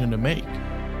decision to make.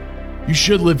 You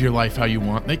should live your life how you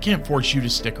want. They can't force you to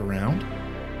stick around.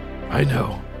 I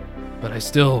know, but I'm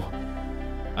still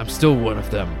one of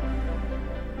them.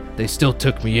 They still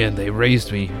took me in. They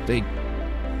raised me. They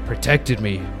protected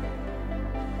me.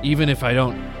 Even if I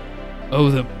don't owe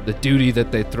them the duty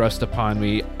that they thrust upon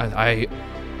me, I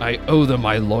owe them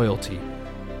my loyalty.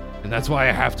 And that's why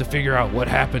I have to figure out what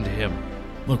happened to him.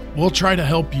 Look, we'll try to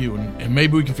help you, and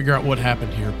maybe we can figure out what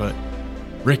happened here, but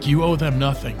Rick, you owe them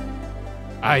nothing.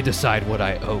 I decide what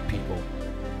I owe people.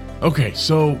 Okay,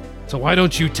 so So why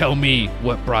don't you tell me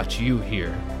what brought you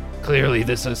here? Clearly,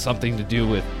 this has something to do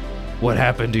with what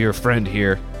happened to your friend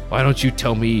here. Why don't you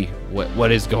tell me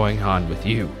what is going on with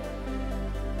you?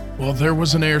 Well, there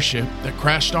was an airship that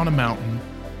crashed on a mountain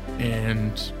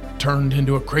and turned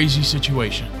into a crazy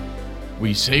situation.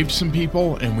 We saved some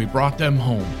people and we brought them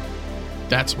home.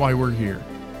 That's why we're here.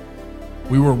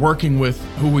 We were working with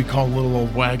who we call Little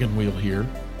Old Wagon Wheel here,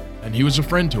 and he was a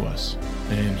friend to us,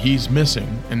 and he's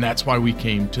missing, and that's why we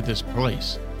came to this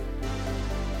place.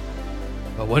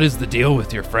 But what is the deal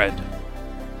with your friend?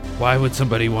 Why would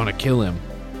somebody want to kill him?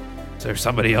 Is there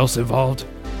somebody else involved?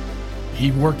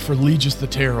 He worked for Legis the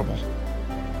Terrible.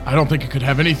 I don't think it could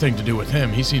have anything to do with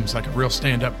him. He seems like a real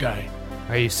stand-up guy.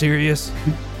 Are you serious?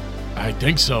 I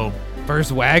think so.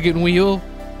 First Wagon Wheel,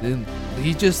 then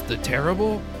Legis the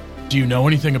Terrible? Do you know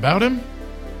anything about him?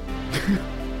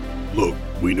 Look,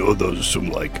 we know those are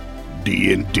some,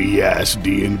 D&D ass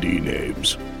D&D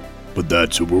names. But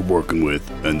that's who we're working with,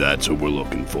 and that's who we're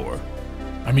looking for.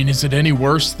 I mean, is it any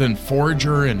worse than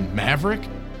Forager and Maverick?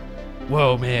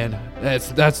 Whoa, man,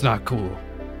 that's not cool.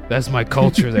 That's my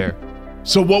culture there.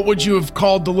 So what would you have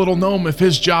called the little gnome if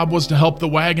his job was to help the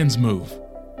wagons move?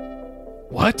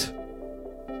 What?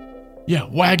 Yeah,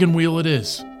 Wagon Wheel it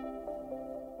is.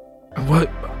 What?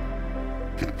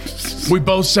 We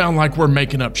both sound like we're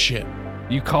making up shit.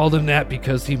 You called him that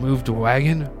because he moved a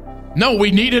wagon? No,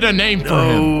 we needed a name for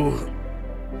him.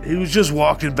 No, he was just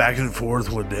walking back and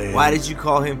forth one day. Why did you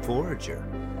call him Forager?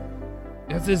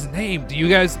 That's his name.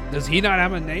 Does he not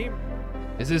have a name?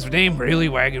 Is his name really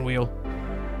Wagon Wheel?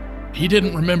 He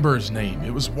didn't remember his name.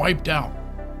 It was wiped out.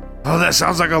 Oh, that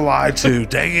sounds like a lie too.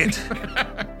 Dang it.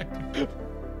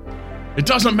 It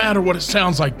doesn't matter what it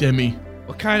sounds like, Demi.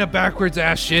 What kind of backwards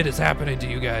ass shit is happening to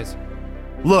you guys?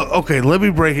 Look, okay, let me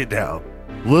break it down.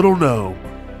 Little gnome,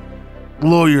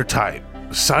 lawyer type,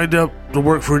 signed up to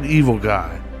work for an evil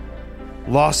guy,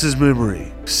 lost his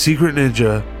memory, secret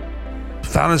ninja,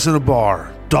 found us in a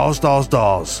bar,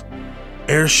 dolls,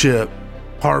 airship,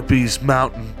 harpies,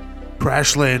 mountain,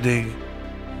 crash landing,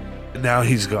 and now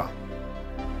he's gone.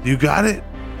 You got it?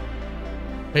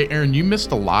 Hey, Aaron, you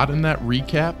missed a lot in that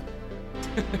recap.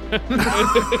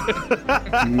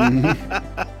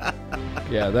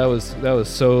 Yeah, that was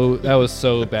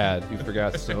so bad. You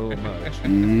forgot so much.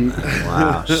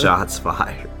 Wow, shots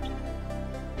fired.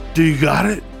 Do you got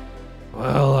it?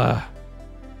 Well,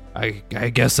 I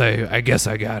guess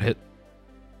I got it.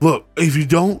 Look, if you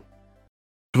don't,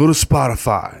 go to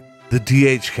Spotify, the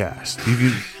DH Cast. You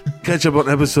can catch up on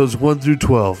episodes 1 through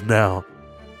 12 now.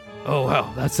 Oh,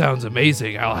 well, that sounds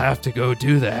amazing. I'll have to go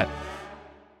do that.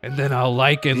 And then I'll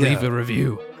like and leave a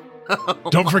review.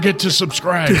 Don't forget to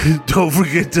subscribe. Don't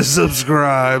forget to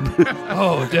subscribe.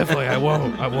 Oh, definitely. I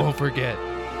won't forget.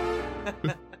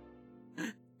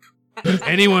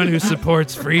 Anyone who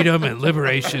supports freedom and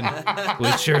liberation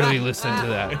would surely listen to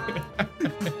that.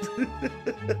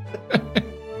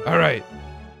 All right.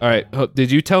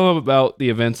 Did you tell him about the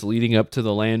events leading up to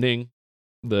the landing?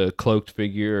 The cloaked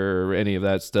figure or any of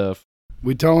that stuff?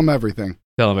 We tell him everything.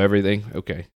 Tell him everything?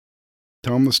 Okay.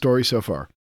 Tell him the story so far.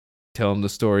 Tell him the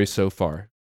story so far.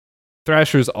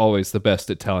 Thrasher's always the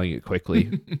best at telling it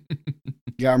quickly.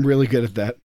 Yeah, I'm really good at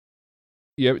that.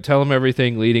 You tell him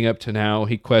everything leading up to now.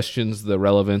 He questions the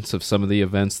relevance of some of the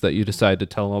events that you decide to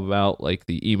tell him about, like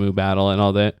the emu battle and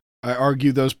all that. I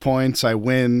argue those points. I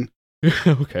win.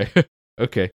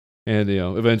 Okay. And,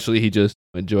 eventually he just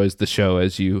enjoys the show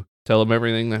as you tell him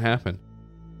everything that happened.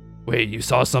 Wait, you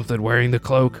saw something wearing the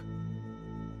cloak?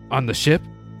 On the ship?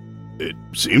 It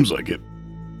seems like it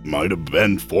might have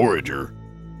been Forager.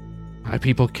 My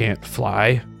people can't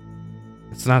fly.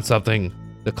 It's not something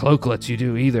the cloak lets you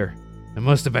do either. It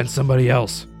must have been somebody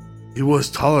else. He was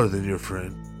taller than your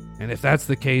friend. And if that's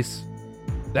the case,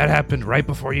 that happened right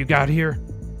before you got here?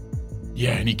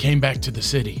 Yeah, and he came back to the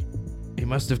city. He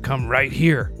must have come right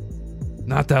here.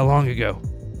 Not that long ago.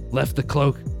 Left the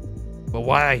cloak. But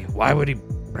why? Why would he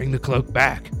bring the cloak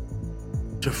back?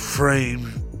 To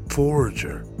frame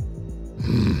Forager.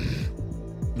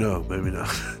 No, maybe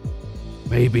not.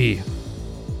 Maybe.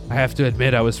 I have to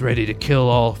admit I was ready to kill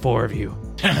all 4 of you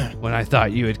when I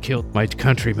thought you had killed my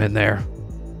countrymen there.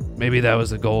 Maybe that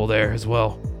was the goal there as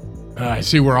well. I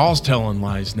see we're all telling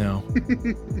lies now.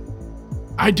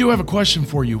 I do have a question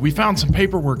for you. We found some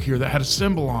paperwork here that had a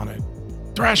symbol on it.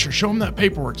 Thrasher, show him that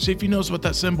paperwork. See if he knows what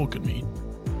that symbol could mean.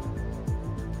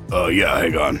 Yeah,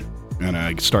 hang on. And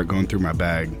I start going through my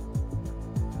bag.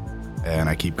 And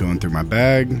I keep going through my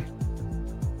bag.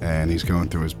 And he's going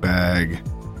through his bag.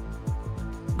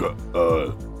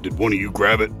 Did one of you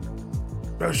grab it?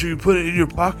 I'm sure you put it in your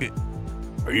pocket.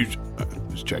 Are you...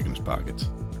 Just checking his pockets.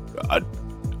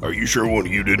 Are you sure one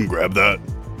of you didn't grab that?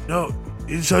 No,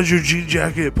 Inside your jean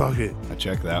jacket pocket. I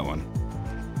check that one.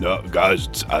 No, guys,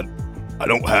 I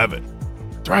don't have it.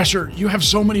 Thrasher, you have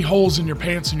so many holes in your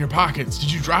pants and your pockets.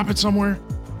 Did you drop it somewhere?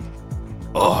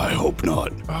 Oh, I hope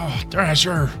not. Oh,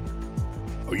 Thrasher.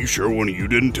 Are you sure one of you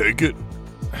didn't take it?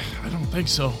 I don't think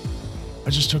so. I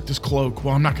just took this cloak.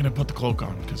 Well, I'm not going to put the cloak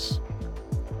on because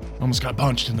I almost got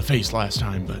punched in the face last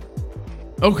time, but...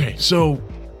 Okay, so...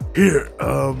 Here,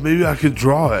 maybe I could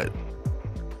draw it.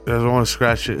 Guys, I want to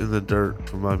scratch it in the dirt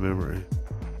from my memory.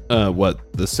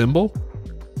 What, the symbol?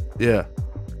 Yeah.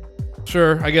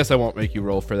 Sure, I guess I won't make you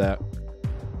roll for that.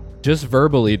 Just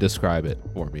verbally describe it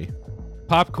for me.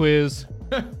 Pop quiz.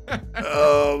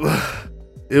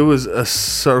 It was a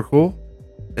circle,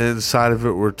 and inside of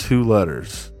it were 2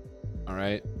 letters. All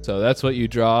right, so that's what you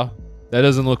draw. That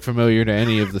doesn't look familiar to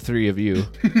any of the 3 of you.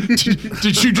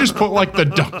 Did you just put like the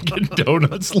Dunkin'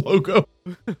 Donuts logo?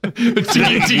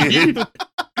 TNT?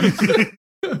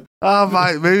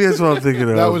 Maybe that's what I'm thinking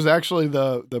of. That was actually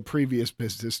the previous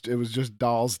business. It was just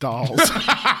dolls. Just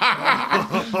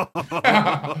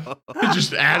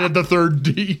added the 3rd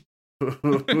D.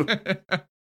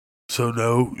 So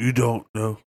no, you don't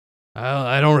know.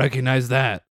 I don't recognize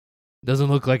that. Doesn't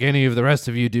look like any of the rest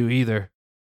of you do either.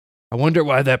 I wonder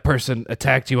why that person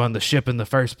attacked you on the ship in the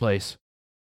first place.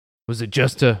 Was it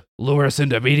just to lure us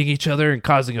into meeting each other and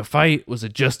causing a fight? Was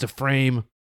it just to frame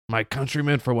my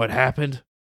countrymen for what happened?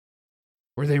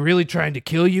 Were they really trying to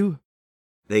kill you?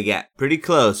 They got pretty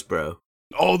close, bro.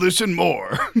 All this and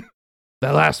more.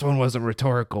 That last one wasn't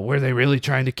rhetorical. Were they really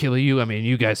trying to kill you? I mean,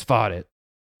 you guys fought it.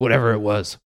 Whatever it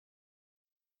was.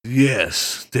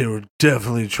 Yes, they were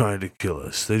definitely trying to kill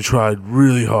us. They tried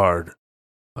really hard.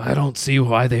 I don't see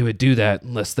why they would do that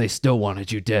unless they still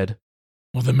wanted you dead.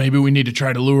 Well, then maybe we need to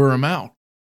try to lure him out.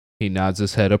 He nods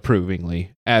his head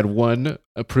approvingly. Add 1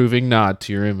 approving nod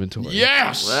to your inventory.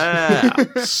 Yes! Wow.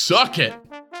 Suck it.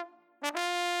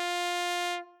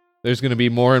 There's going to be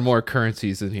more and more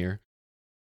currencies in here.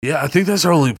 Yeah, I think that's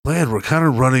our only plan. We're kind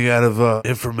of running out of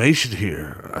information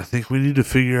here. I think we need to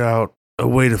figure out a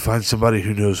way to find somebody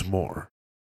who knows more.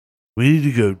 We need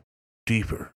to go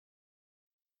deeper.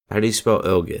 How do you spell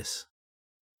Ilgis?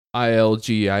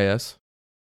 ILGIS.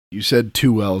 You said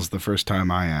 2 L's the first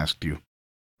time I asked you.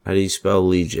 How do you spell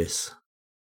Legis?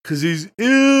 'Cause he's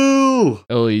ill.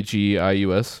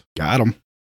 LEGIUS. Got him.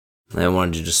 I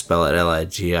wanted you to spell it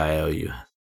Ligiou.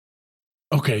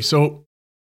 Okay, so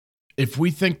if we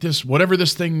think this, whatever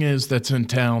this thing is that's in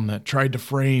town that tried to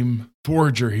frame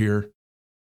Forager here,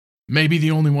 maybe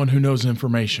the only one who knows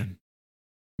information.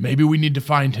 Maybe we need to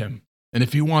find him. And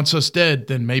if he wants us dead,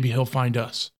 then maybe he'll find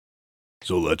us.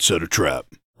 So let's set a trap.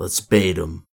 Let's bait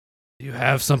him. You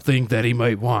have something that he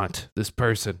might want, this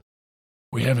person.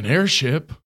 We have an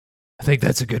airship. I think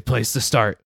that's a good place to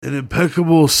start. An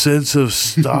impeccable sense of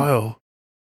style.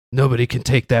 Nobody can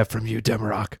take that from you,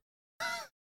 Demarok.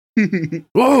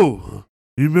 Whoa!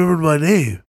 You remembered my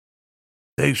name.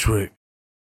 Thanks, Rick.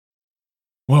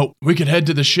 Well, we could head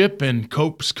to the ship and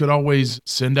Copes could always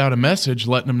send out a message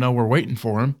letting him know we're waiting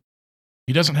for him.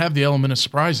 He doesn't have the element of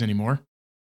surprise anymore.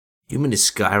 You mean to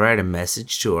skywrite a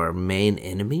message to our main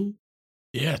enemy?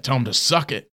 Yeah, tell him to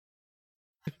suck it.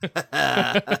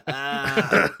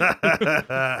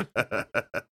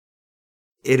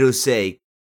 It'll say,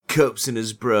 Copes and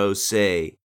his bros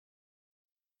say,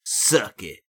 suck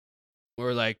it.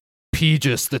 Or like,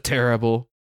 Pegus the Terrible.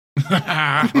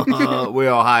 We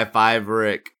all high five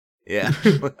Rick. Yeah.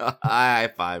 I high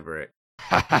five Rick.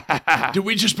 Did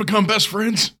we just become best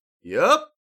friends?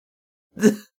 Yup.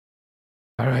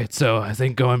 All right, so I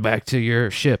think going back to your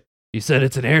ship, you said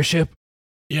it's an airship?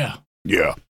 Yeah,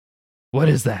 Yeah. What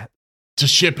is that? it's a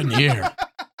ship in the air.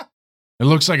 It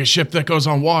looks like a ship that goes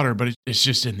on water, but it's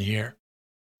just in the air.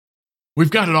 We've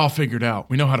got it all figured out.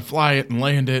 We know how to fly it and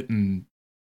land it and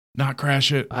not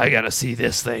crash it. I gotta see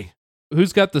this thing.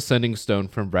 Who's got the sending stone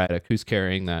from Braddock? Who's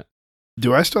carrying that?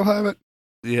 Do I still have it?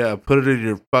 Yeah, put it in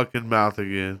your fucking mouth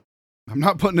again. I'm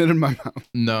not putting it in my mouth.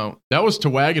 No, that was to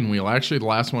Wagon Wheel. Actually, the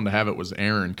last one to have it was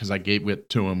Aaron because I gave it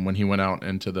to him when he went out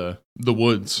into the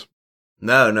woods.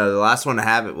 No, the last one to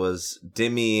have it was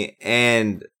Demi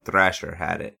and Thrasher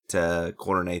had it to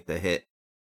coordinate the hit.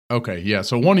 Okay, yeah,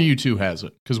 so one of you two has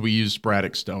it because we used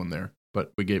Braddock's stone there,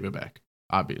 but we gave it back,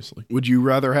 obviously. Would you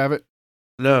rather have it?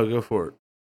 No, go for it.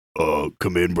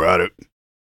 Come in, Braddock.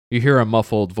 You hear a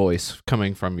muffled voice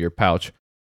coming from your pouch.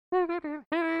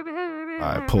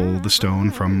 I pull the stone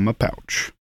from my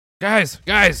pouch. Guys,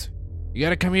 you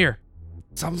gotta come here.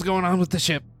 Something's going on with the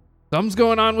ship.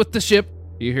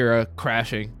 You hear a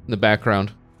crashing in the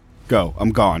background. Go. I'm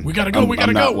gone. We gotta go,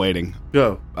 I'm not waiting.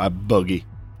 Go. I boogie.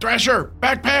 Thrasher,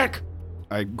 backpack!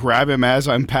 I grab him as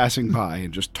I'm passing by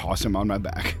and just toss him on my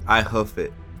back. I hoof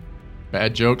it.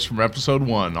 Bad jokes from episode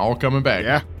 1, all coming back.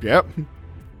 Yeah, yep.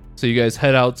 So you guys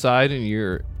head outside and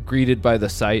you're greeted by the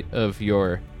sight of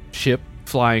your ship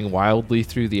flying wildly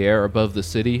through the air above the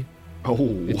city. Oh.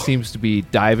 It seems to be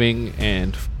diving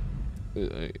and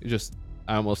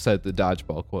I almost said the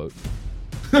dodgeball quote.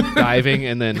 Diving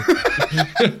and then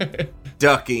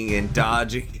Ducking and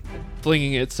dodging.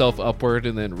 flinging itself upward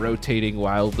and then rotating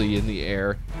wildly in the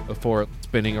air before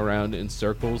spinning around in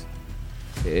circles.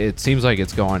 It seems like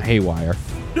it's going haywire.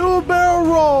 Do a barrel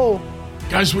roll.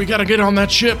 Guys, we gotta get on that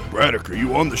ship. Braddock, are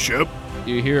you on the ship?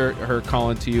 You hear her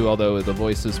calling to you, although the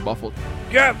voice is muffled.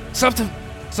 Yeah,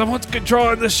 someone's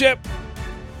controlling the ship.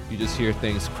 You just hear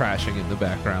things crashing in the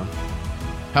background.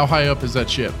 How high up is that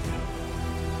ship?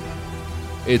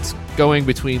 It's going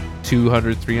between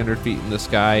 200, 300 feet in the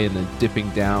sky and then dipping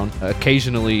down.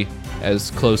 Occasionally,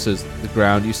 as close as the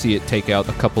ground, you see it take out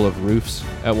a couple of roofs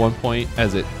at one point.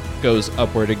 As it goes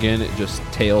upward again, it just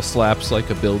tail slaps like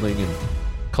a building and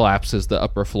collapses the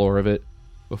upper floor of it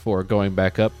before going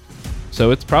back up.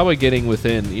 So it's probably getting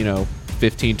within,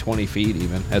 15, 20 feet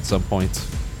even at some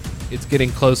points. It's getting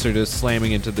closer to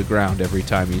slamming into the ground every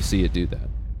time you see it do that.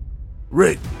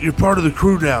 Rick, you're part of the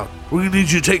crew now. We're gonna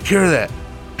need you to take care of that.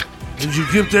 Did you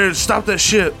get up there and stop that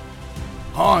ship?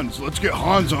 Hans, let's get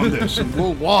Hans on this and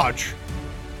we'll watch.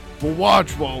 We'll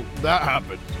watch while that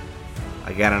happens.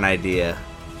 I got an idea.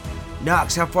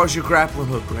 Knox, how far's your grappling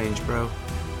hook range, bro?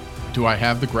 Do I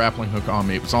have the grappling hook on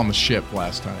me? It was on the ship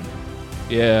last time.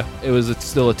 Yeah, it's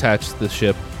still attached to the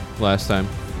ship last time.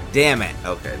 Damn it.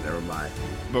 Okay, never mind.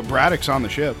 But Braddock's on the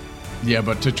ship. Yeah,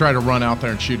 but to try to run out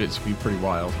there and shoot it's be pretty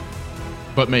wild.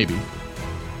 But maybe.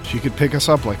 She could pick us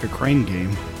up like a crane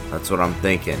game. That's what I'm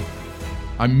thinking.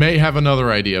 I may have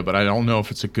another idea, but I don't know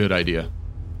if it's a good idea.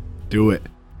 Do it.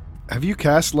 Have you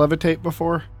cast Levitate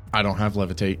before? I don't have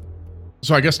levitate.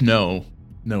 So I guess no.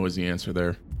 No is the answer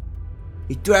there.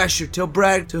 Hey, Thrasher, tell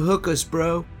Brad to hook us,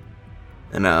 bro.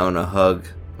 And I own a hug.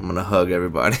 I'm gonna hug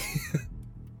everybody.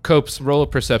 Copes, roll a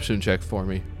perception check for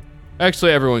me.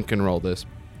 Actually, everyone can roll this.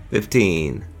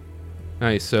 15.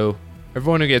 Nice, so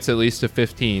everyone who gets at least a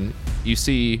 15, you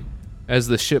see, as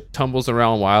the ship tumbles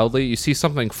around wildly, you see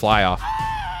something fly off.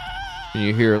 And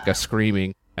you hear like a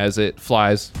screaming as it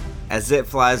flies. As it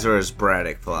flies or as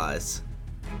Braddock flies?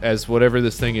 As whatever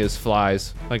this thing is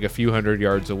flies like a few hundred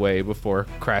yards away before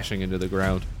crashing into the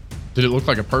ground. Did it look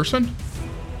like a person?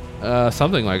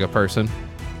 Something like a person.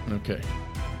 Okay.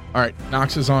 All right,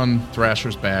 Nox is on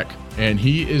Thrasher's back, and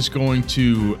he is going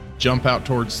to jump out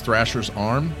towards Thrasher's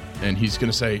arm, and he's going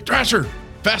to say, Thrasher,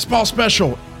 fastball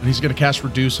special! And he's going to cast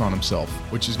Reduce on himself,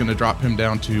 which is going to drop him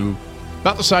down to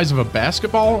about the size of a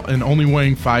basketball and only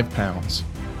weighing 5 pounds.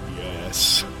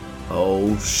 Yes.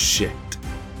 Oh, shit.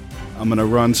 I'm going to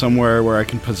run somewhere where I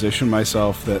can position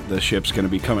myself that the ship's going to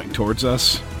be coming towards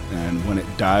us. And when it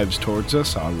dives towards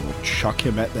us, I will chuck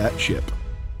him at that ship.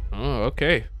 Oh,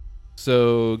 okay.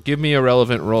 So give me a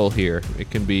relevant roll here.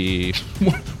 It can be...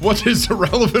 What is the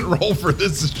relevant role for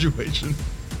this situation?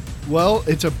 Well,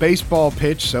 it's a baseball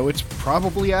pitch, so it's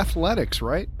probably athletics,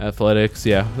 right? athletics.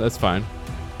 Yeah, that's fine.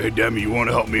 Hey, Demi, you want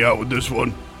to help me out with this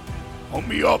one? Help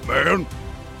me up, man.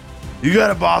 You got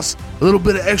it, boss. A little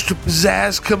bit of extra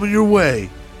pizzazz coming your way.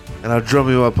 And I'll drum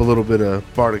you up a little bit of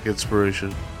bardic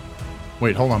inspiration.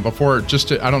 Wait, hold on.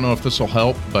 I don't know if this will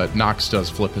help, but Nox does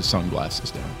flip his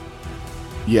sunglasses down.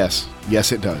 Yes.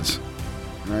 Yes, it does.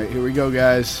 All right, here we go,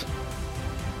 guys.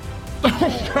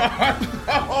 Oh, God,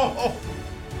 no!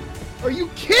 Are you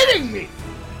kidding me?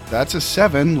 That's a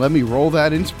 7. Let me roll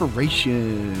that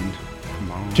inspiration.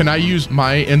 Come on. Can I use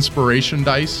my inspiration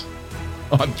dice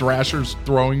on Thrasher's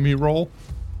throwing me roll?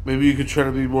 Maybe you could try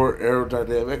to be more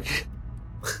aerodynamic.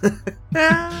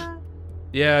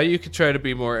 Yeah, you could try to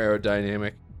be more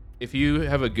aerodynamic. If you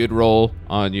have a good roll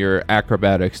on your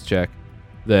acrobatics check,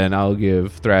 then I'll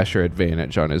give Thrasher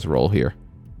advantage on his roll here.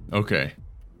 Okay.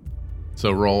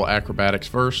 So roll acrobatics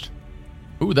first.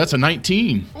 Ooh, that's a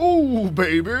 19. Oh,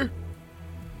 baby.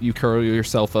 You curl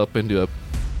yourself up into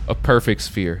a perfect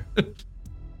sphere.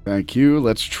 Thank you.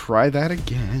 Let's try that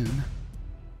again.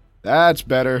 That's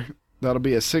better. That'll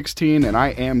be a 16, and I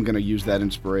am going to use that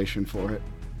inspiration for it.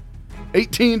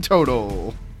 18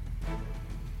 total.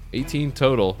 18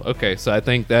 total. Okay, so I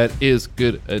think that is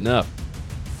good enough.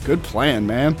 Good plan,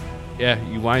 man. Yeah,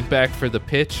 you wind back for the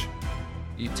pitch.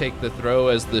 You take the throw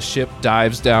as the ship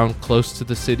dives down close to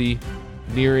the city,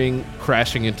 nearing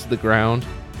crashing into the ground.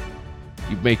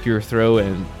 You make your throw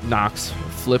and Nox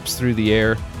flips through the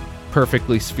air,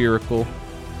 perfectly spherical,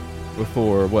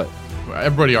 before what?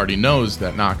 Everybody already knows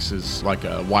that Nox is like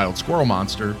a wild squirrel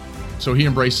monster. So he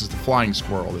embraces the flying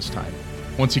squirrel this time.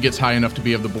 Once he gets high enough to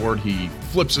be off the board, he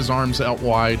flips his arms out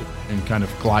wide and kind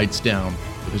of glides down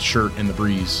with his shirt in the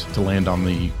breeze to land on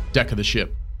the deck of the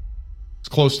ship, as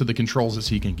close to the controls as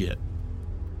he can get.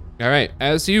 All right.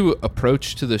 As you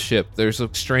approach to the ship, there's a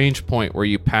strange point where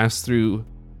you pass through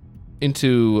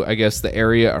into, I guess, the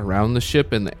area around the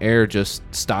ship, and the air just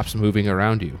stops moving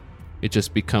around you. It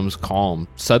just becomes calm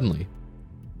suddenly.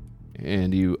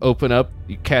 And you open up,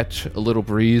 you catch a little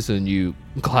breeze, and you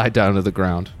glide down to the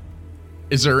ground.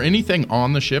 Is there anything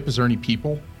on the ship? Is there any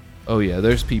people? Oh, yeah,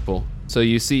 there's people. So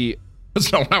you see...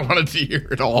 That's not what I wanted to hear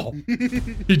at all.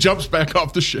 He jumps back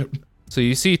off the ship. So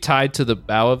you see tied to the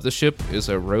bow of the ship is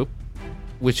a rope,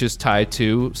 which is tied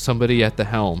to somebody at the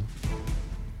helm.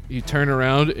 You turn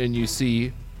around and you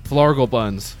see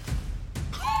Flargelbuns.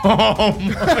 Oh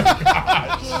my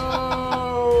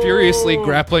gosh. Furiously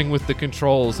grappling with the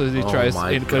controls as he tries,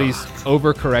 my but he's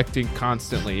overcorrecting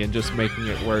constantly and just making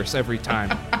it worse every time.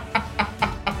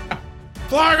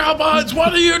 Flargelbuns,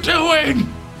 what are you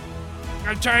doing?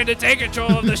 I'm trying to take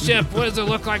control of the ship. What does it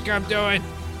look like I'm doing?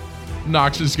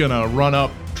 Nox is gonna run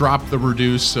up, drop the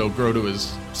reduce, so grow to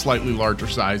his slightly larger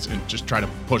size, and just try to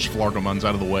push Flargelbuns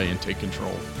out of the way and take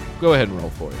control. Go ahead and roll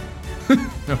for it.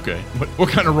 Okay. What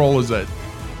kind of roll is that?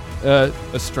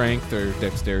 A strength or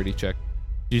dexterity check.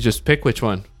 You just pick which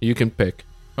one. You can pick.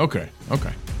 Okay.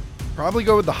 Probably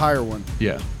go with the higher one.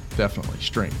 Yeah, definitely.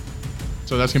 Strength.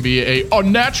 So that's gonna be a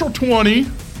natural 20.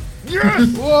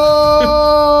 Yes!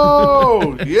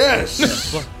 Whoa!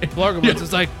 Yes! Flargelbuns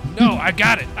is like, no, I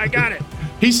got it.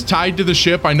 He's tied to the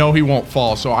ship. I know he won't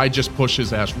fall, so I just push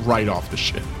his ass right off the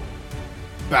ship.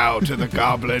 Bow to the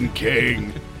Goblin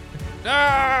King. No!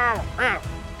 Ow.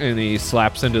 And he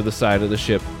slaps into the side of the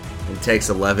ship. It takes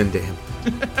 11 damage.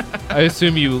 I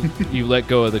assume you let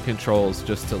go of the controls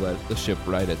just to let the ship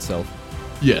right itself.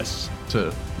 Yes,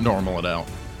 to normal it out.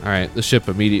 All right, the ship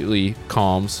immediately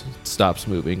calms, stops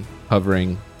moving,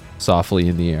 hovering softly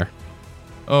in the air.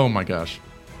 Oh my gosh.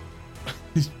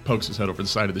 He pokes his head over the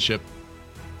side of the ship.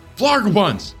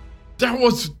 Flargelbuns! That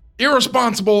was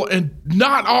irresponsible and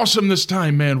not awesome this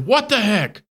time, man. What the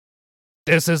heck?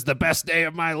 This is the best day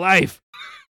of my life.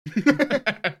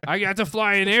 I got to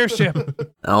fly an airship.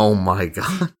 Oh my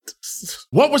god.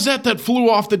 What was that flew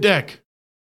off the deck?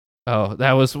 Oh,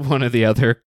 that was one of the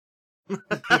other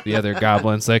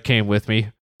goblins that came with me.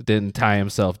 Didn't tie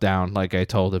himself down like I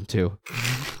told him to.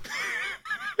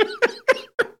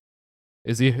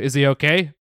 Is he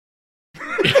okay?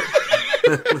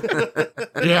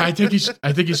 Yeah, I think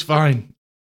he's fine.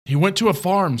 He went to a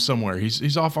farm somewhere.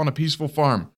 He's off on a peaceful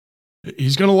farm.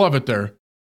 He's gonna love it there.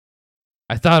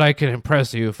 I thought I could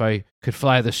impress you if I could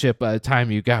fly the ship by the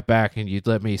time you got back and you'd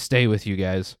let me stay with you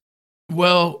guys.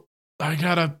 Well,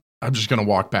 I'm just gonna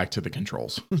walk back to the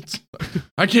controls.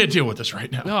 I can't deal with this right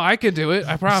now. No, I can do it.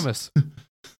 I promise.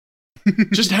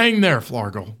 Just hang there,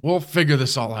 Flargle. We'll figure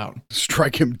this all out.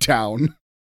 Strike him down.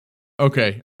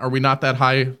 Okay. Are we not that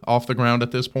high off the ground at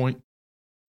this point?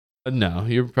 No,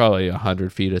 you're probably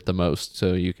 100 feet at the most,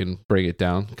 so you can bring it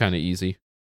down kind of easy.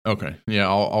 Okay. Yeah,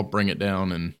 I'll bring it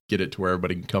down and get it to where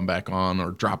everybody can come back on, or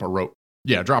drop a rope.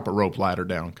 Yeah, drop a rope ladder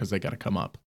down because they got to come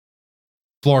up.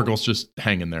 Flargle's just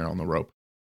hanging there on the rope.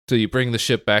 So you bring the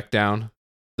ship back down.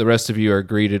 The rest of you are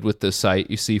greeted with this sight.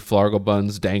 You see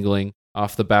Flargelbuns dangling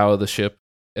off the bow of the ship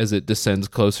as it descends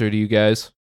closer to you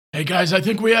guys. Hey guys, I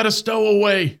think we had a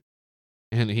stowaway.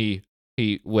 And he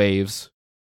waves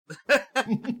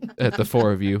at the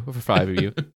four of you, or five of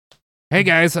you. Hey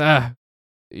guys,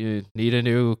 you need a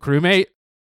new crewmate?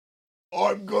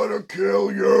 I'm gonna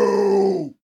kill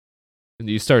you. And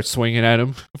you start swinging at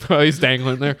him while he's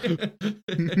dangling there.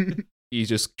 He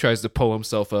just tries to pull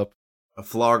himself up. A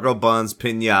Flargelbuns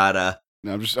Piñata.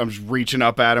 No, I'm just reaching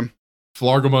up at him.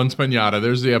 Flargelbuns Piñata.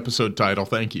 There's the episode title.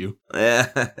 Thank you. Yeah.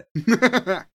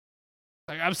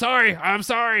 Like, I'm sorry.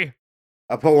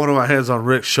 I put one of my hands on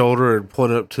Rick's shoulder and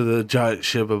point up to the giant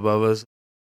ship above us.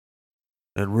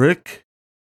 And Rick,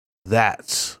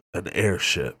 that's an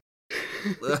airship.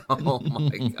 Oh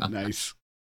my god. Nice.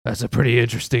 That's a pretty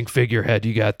interesting figurehead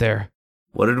you got there.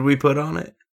 What did we put on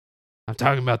it? I'm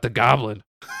talking about the goblin.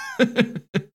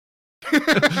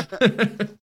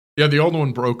 Yeah, the old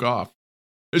one broke off.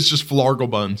 It's just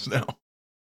Flargelbuns now.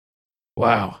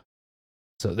 Wow.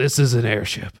 So this is an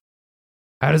airship.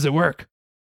 How does it work?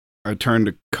 I turn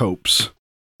to Copes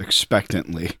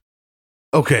expectantly.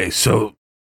 Okay, so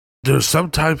there's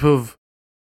some type of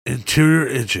interior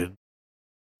engine,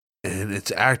 and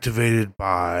it's activated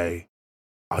by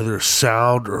either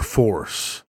sound or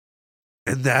force,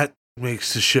 and that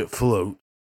makes the ship float.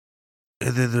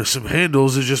 And then there's some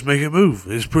handles that just make it move.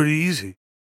 It's pretty easy.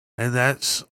 And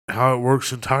that's how it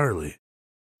works entirely.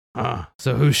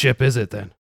 So whose ship is it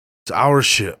then? It's our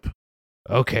ship.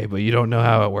 Okay, but you don't know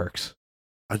how it works.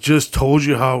 I just told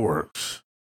you how it works.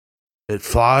 It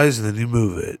flies and then you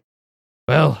move it.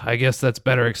 Well, I guess that's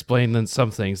better explained than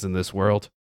some things in this world.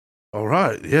 All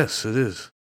right. Yes, it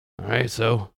is. All right,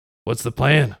 so what's the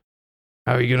plan?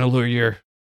 How are you going to lure your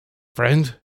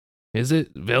friend? Is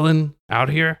it villain out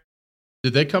here?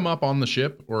 Did they come up on the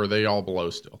ship, or are they all below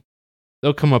still?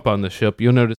 They'll come up on the ship.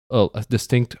 You'll notice a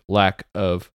distinct lack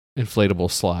of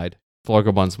inflatable slide.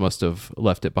 Flargelbuns must have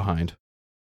left it behind.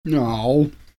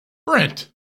 No. Brent!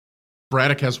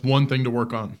 Braddock has one thing to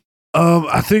work on.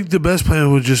 I think the best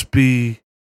plan would just be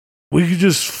we could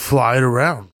just fly it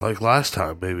around like last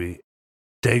time, maybe.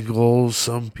 Dangle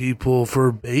some people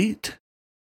for bait?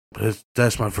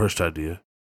 That's my first idea.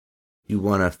 You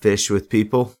want to fish with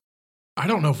people? I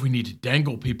don't know if we need to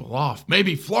dangle people off.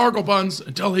 Maybe Flargelbuns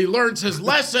until he learns his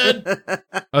lesson.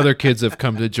 Other kids have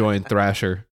come to join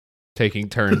Thrasher, taking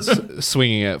turns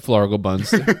swinging at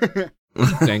Flargelbuns,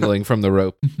 dangling from the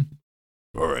rope.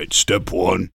 All right, step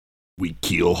 1, we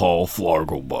keel haul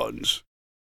Flargelbuns.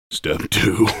 Step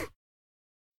 2,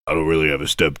 I don't really have a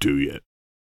step 2 yet.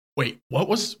 Wait, what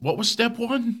was step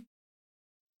 1?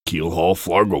 Keel haul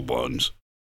Flargelbuns.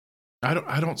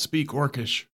 I don't speak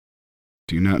Orcish.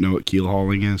 Do you not know what keel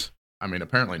hauling is? I mean,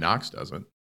 apparently Nox doesn't.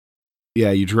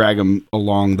 Yeah, you drag them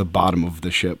along the bottom of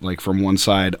the ship, like from one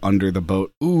side under the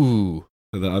boat. Ooh.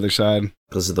 To the other side.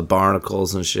 Because of the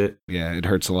barnacles and shit. Yeah, it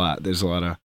hurts a lot. There's a lot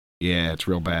of... Yeah, it's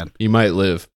real bad. You might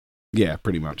live. Yeah,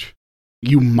 pretty much.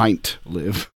 You might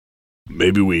live.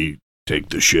 Maybe we take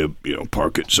the ship,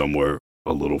 park it somewhere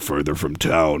a little further from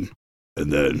town,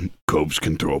 and then Copes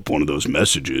can throw up one of those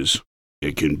messages.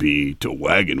 It can be to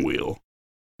Wagon Wheel,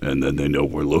 and then they know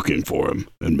we're looking for him,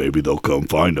 and maybe they'll come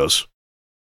find us.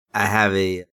 I have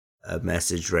a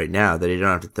message right now that you don't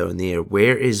have to throw in the air.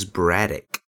 Where is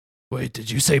Braddock? Wait,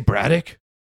 did you say Braddock?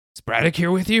 Is Braddock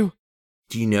here with you?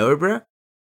 Do you know her, bro?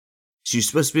 She's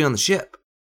supposed to be on the ship.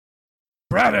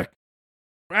 Braddock!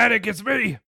 Braddock, it's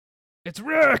me! It's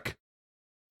Rick!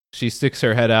 She sticks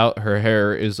her head out. Her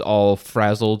hair is all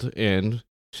frazzled, and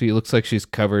she looks like she's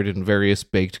covered in various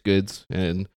baked goods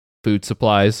and food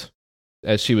supplies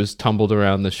as she was tumbled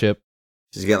around the ship.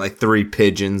 She's got like 3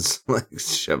 pigeons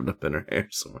shoved up in her hair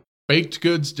somewhere. Baked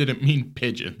goods didn't mean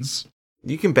pigeons.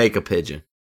 You can bake a pigeon.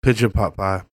 Pigeon pot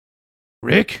pie.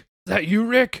 Rick? Is that you,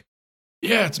 Rick?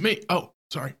 Yeah, it's me. Oh,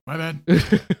 sorry. My bad.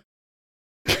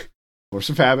 Force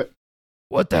of habit.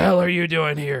 What the hell are you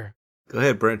doing here? Go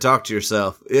ahead, Brent. Talk to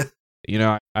yourself.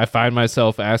 Yeah. I find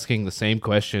myself asking the same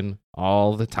question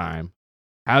all the time.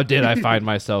 How did I find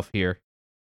myself here?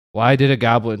 Why did a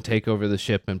goblin take over the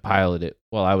ship and pilot it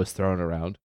while I was thrown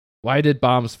around? Why did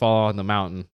bombs fall on the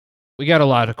mountain? We got a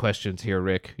lot of questions here,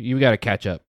 Rick. You got to catch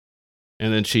up.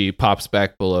 And then she pops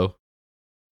back below.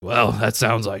 Well, that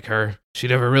sounds like her. She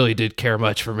never really did care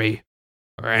much for me.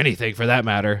 Or anything for that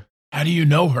matter. How do you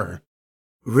know her?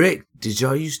 Rick, did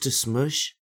y'all used to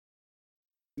smush?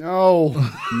 No.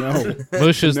 No.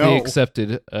 Mush is the No.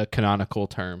 accepted canonical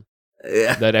term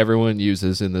Yeah. that everyone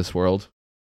uses in this world.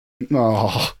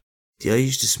 Oh. Did y'all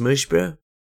used to smush, bro?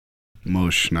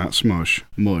 Mush, not smush.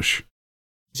 Mush.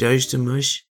 Did y'all used to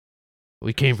mush?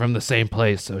 We came from the same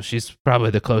place, so she's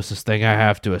probably the closest thing I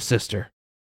have to a sister.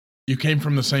 You came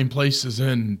from the same place as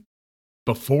in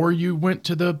before you went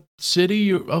to the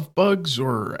city of bugs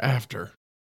or after?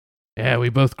 Yeah, we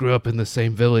both grew up in the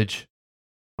same village.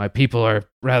 My people are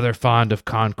rather fond of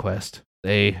conquest.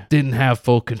 They didn't have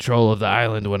full control of the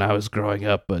island when I was growing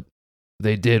up, but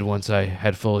they did once I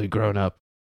had fully grown up.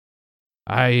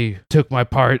 I took my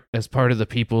part as part of the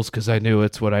people's because I knew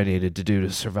it's what I needed to do to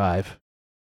survive.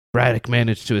 Braddock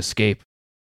managed to escape.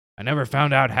 I never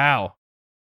found out how.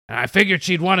 And I figured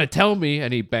she'd want to tell me,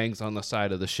 and he bangs on the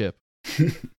side of the ship.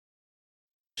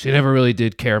 She never really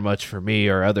did care much for me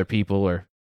or other people or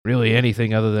really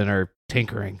anything other than her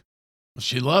tinkering.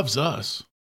 She loves us.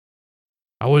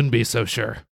 I wouldn't be so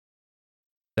sure.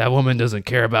 That woman doesn't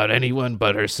care about anyone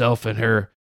but herself and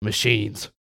her machines.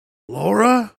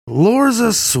 Laura? Laura's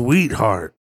a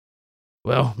sweetheart.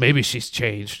 Well, maybe she's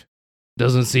changed.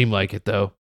 Doesn't seem like it,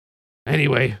 though.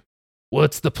 Anyway,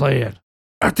 what's the plan?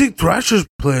 I think Thrasher's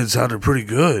plan sounded pretty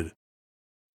good.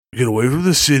 Get away from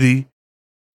the city,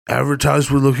 advertise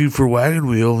we're looking for Wagon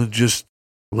Wheel, and just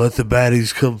let the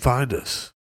baddies come find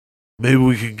us. Maybe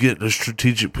we can get in a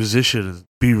strategic position and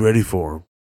be ready for them.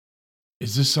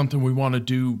 Is this something we want to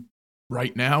do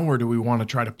right now, or do we want to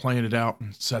try to plan it out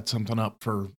and set something up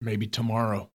for maybe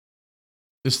tomorrow?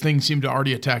 This thing seemed to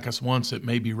already attack us once. It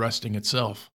may be resting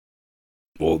itself.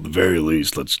 Well, at the very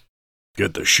least, let's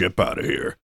get the ship out of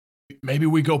here. Maybe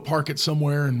we go park it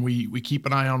somewhere and we keep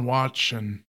an eye on watch,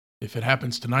 and if it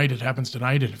happens tonight, it happens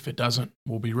tonight, and if it doesn't,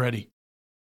 we'll be ready.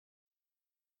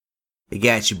 I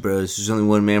got you, bros. There's only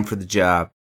one man for the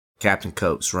job. Captain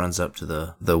Copes runs up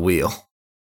to the wheel.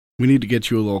 We need to get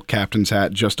you a little captain's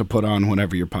hat just to put on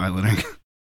whenever you're piloting.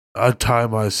 I tie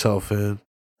myself in.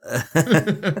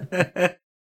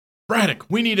 Braddock,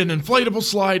 we need an inflatable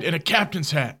slide and a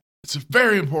captain's hat. It's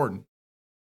very important.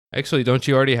 Actually, don't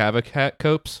you already have a hat,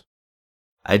 Copes?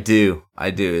 I do.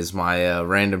 It's my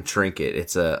random trinket.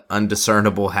 It's a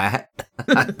undiscernible hat.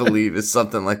 I believe it's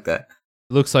something like that.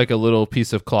 It looks like a little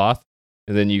piece of cloth,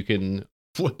 and then you can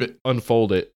Flip it.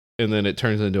 unfold it, and then it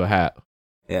turns into a hat.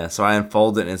 Yeah, so I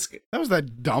unfold it and it's... That was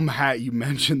that dumb hat you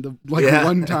mentioned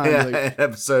one time. Yeah, like, in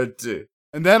episode 2.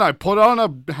 and then I put on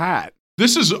a hat.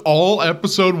 This is all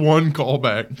episode 1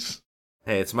 callbacks.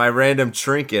 Hey, it's my random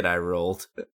trinket I rolled.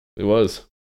 It was.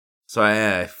 So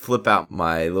I flip out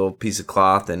my little piece of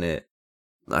cloth and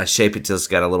I shape it till it's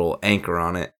got a little anchor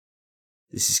on it.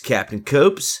 This is Captain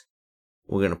Copes.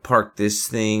 We're going to park this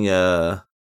thing on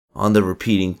the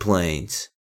repeating plains.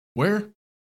 Where?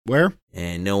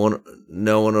 And no one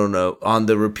will know. On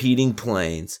the repeating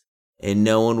plains. And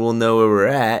no one will know where we're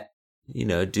at,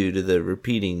 due to the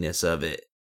repeatingness of it.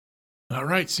 All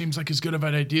right, seems like as good of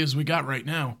an idea as we got right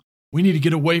now. We need to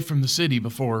get away from the city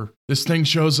before this thing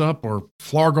shows up or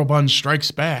Flargelbuns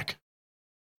strikes back.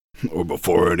 Or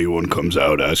before anyone comes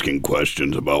out asking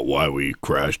questions about why we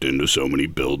crashed into so many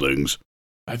buildings.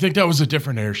 I think that was a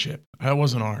different airship. That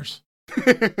wasn't ours.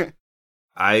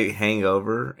 I hang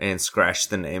over and scratch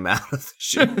the name out of the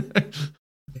ship.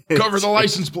 Cover the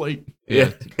license plate.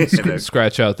 Yeah.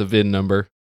 Scratch out the VIN number.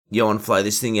 You want to fly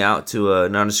this thing out to a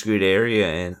nondescript area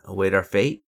and await our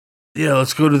fate? Yeah,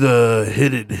 let's go to the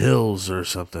Hidden Hills or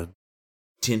something.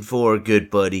 10-4, good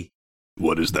buddy.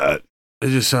 What is that? It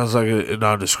just sounds like a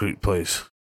nondescript place.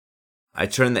 I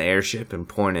turn the airship and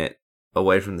point it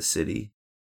away from the city.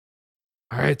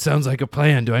 All right, sounds like a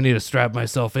plan. Do I need to strap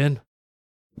myself in?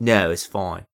 No, it's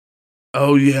fine.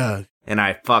 Oh, yeah. And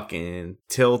I fucking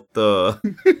tilt the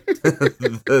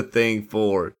the thing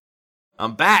forward.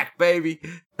 I'm back, baby.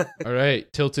 All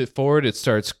right, tilt it forward. It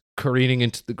starts careening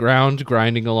into the ground,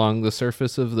 grinding along the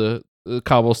surface of the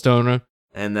cobblestone.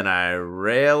 And then I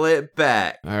rail it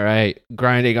back. All right,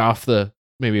 grinding off the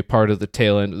maybe part of the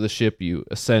tail end of the ship, you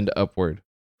ascend upward.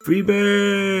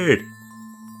 Freebird!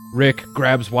 Rick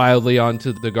grabs wildly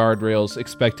onto the guardrails,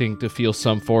 expecting to feel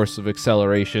some force of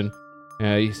acceleration.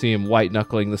 You see him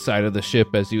white-knuckling the side of the ship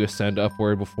as you ascend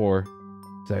upward before.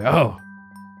 It's like, oh,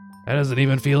 that doesn't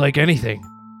even feel like anything.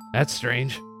 That's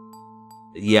strange.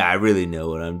 Yeah, I really know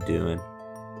what I'm doing.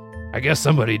 I guess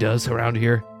somebody does around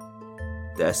here.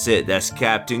 That's it. That's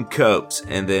Captain Copes.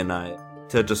 And then I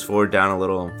tilt us forward down a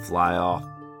little and fly off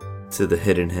to the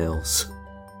Hidden Hills.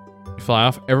 You fly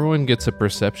off. Everyone gets a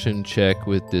perception check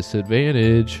with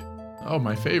disadvantage. Oh,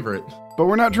 my favorite. But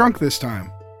we're not drunk this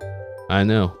time. I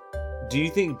know. Do you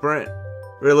think, Brent,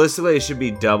 realistically it should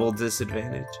be double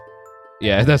disadvantage?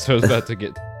 Yeah, that's what I was about to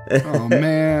get. Oh,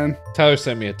 man. Tyler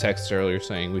sent me a text earlier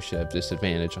saying we should have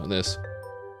disadvantage on this.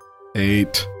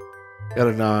 8. Got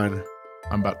a 9.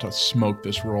 I'm about to smoke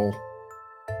this roll.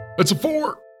 It's a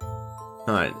 4. All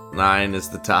right, 9 is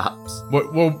the tops.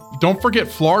 Well, don't forget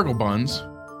Flargelbuns.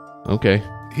 Okay.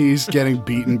 He's getting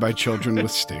beaten by children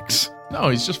with sticks. No,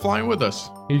 he's just flying with us.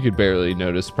 You could barely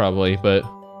notice probably, but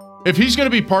If he's going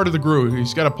to be part of the crew,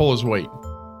 he's got to pull his weight.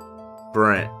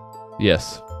 Brent,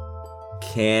 yes.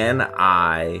 can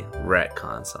I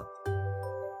retcon something?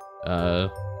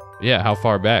 Yeah, how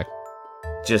far back?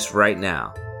 Just right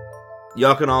now.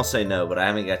 Y'all can all say no, but I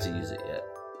haven't got to use it yet.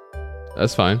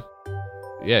 That's fine.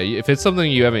 Yeah, if it's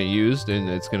something you haven't used and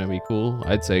it's going to be cool,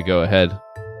 I'd say go ahead.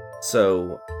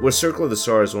 So, with Circle of the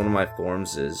Stars, one of my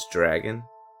forms is Dragon.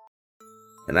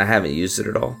 And I haven't used it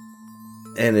at all.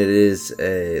 And it is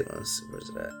a... let's see, where's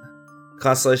it at?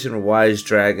 Constellation of Wise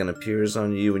Dragon appears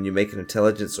on you when you make an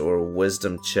intelligence or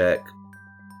wisdom check.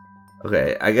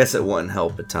 Okay, I guess it wouldn't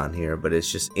help a ton here, but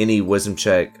it's just any wisdom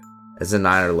check as a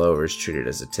 9 or lower is treated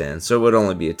as a 10. So it would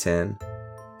only be a 10.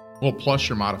 Well, plus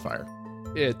your modifier.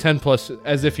 Yeah, 10 plus,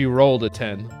 as if you rolled a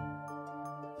 10.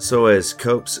 So as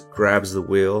Copes grabs the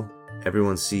wheel,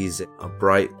 everyone sees a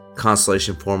bright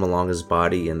constellation form along his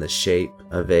body in the shape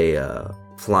of a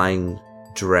flying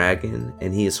dragon,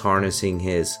 and he is harnessing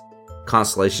his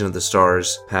Constellation of the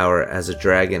Stars power as a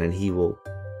dragon, and he will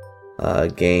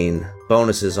gain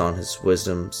bonuses on his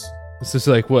wisdoms. Is this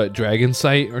like what, dragon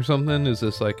sight or something? Is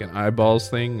this like an eyeballs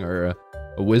thing or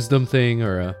a wisdom thing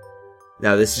or a...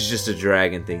 Now this is just a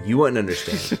dragon thing. You wouldn't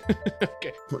understand.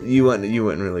 Okay. You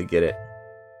wouldn't really get it.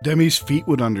 Demi's feet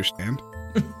would understand.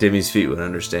 Demi's feet would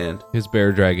understand. His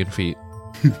bear dragon feet.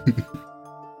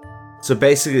 So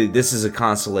basically, this is a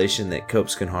constellation that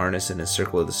Copes can harness in his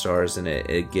Circle of the Stars, and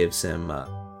it gives him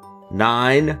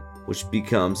 9, which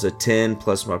becomes a 10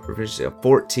 plus my proficiency, a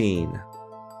 14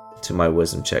 to my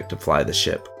wisdom check to fly the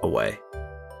ship away.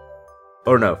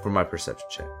 Or no, for my perception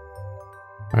check.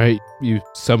 All right, you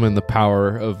summon the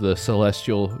power of the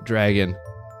celestial dragon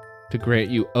to grant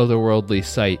you otherworldly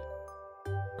sight,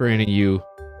 granting you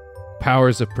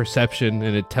powers of perception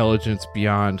and intelligence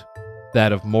beyond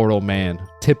that of mortal man,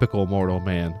 typical mortal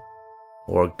man.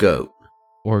 Or goat.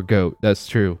 Or goat, that's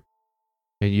true.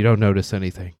 And you don't notice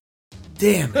anything.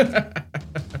 Damn it.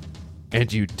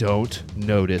 And you don't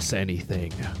notice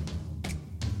anything.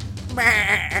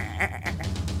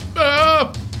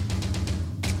 Ah!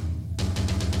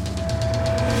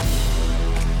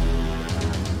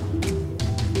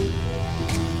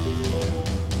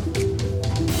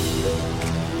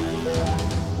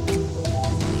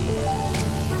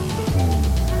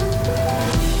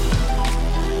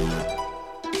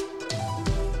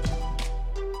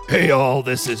 Hey all,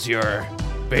 this is your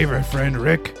favorite friend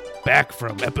Rick, back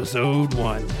from episode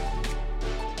 1.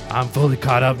 I'm fully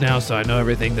caught up now, so I know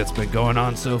everything that's been going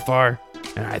on so far,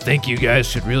 and I think you guys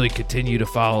should really continue to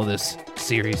follow this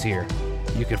series here.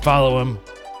 You can follow him.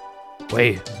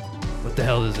 Wait, what the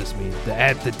hell does this mean?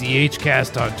 At the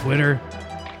DHcast on Twitter.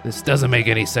 This doesn't make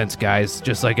any sense, guys,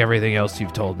 just like everything else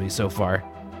you've told me so far.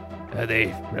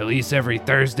 They release every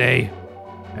Thursday.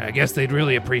 I guess they'd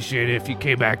really appreciate it if you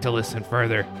came back to listen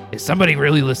further. Is somebody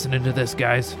really listening to this,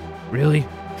 guys? Really?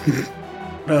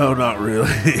 No, not really.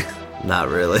 Not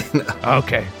really.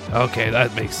 Okay,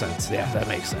 that makes sense. Yeah, that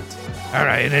makes sense. All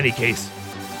right, in any case,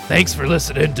 thanks for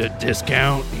listening to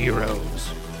Discount Heroes,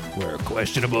 where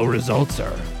questionable results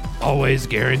are always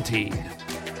guaranteed.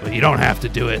 But you don't have to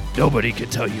do it. Nobody can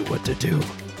tell you what to do.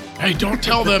 Hey, don't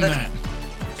tell them that.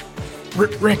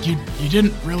 Rick, you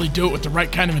didn't really do it with the right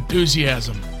kind of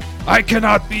enthusiasm. I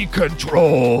cannot be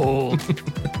controlled.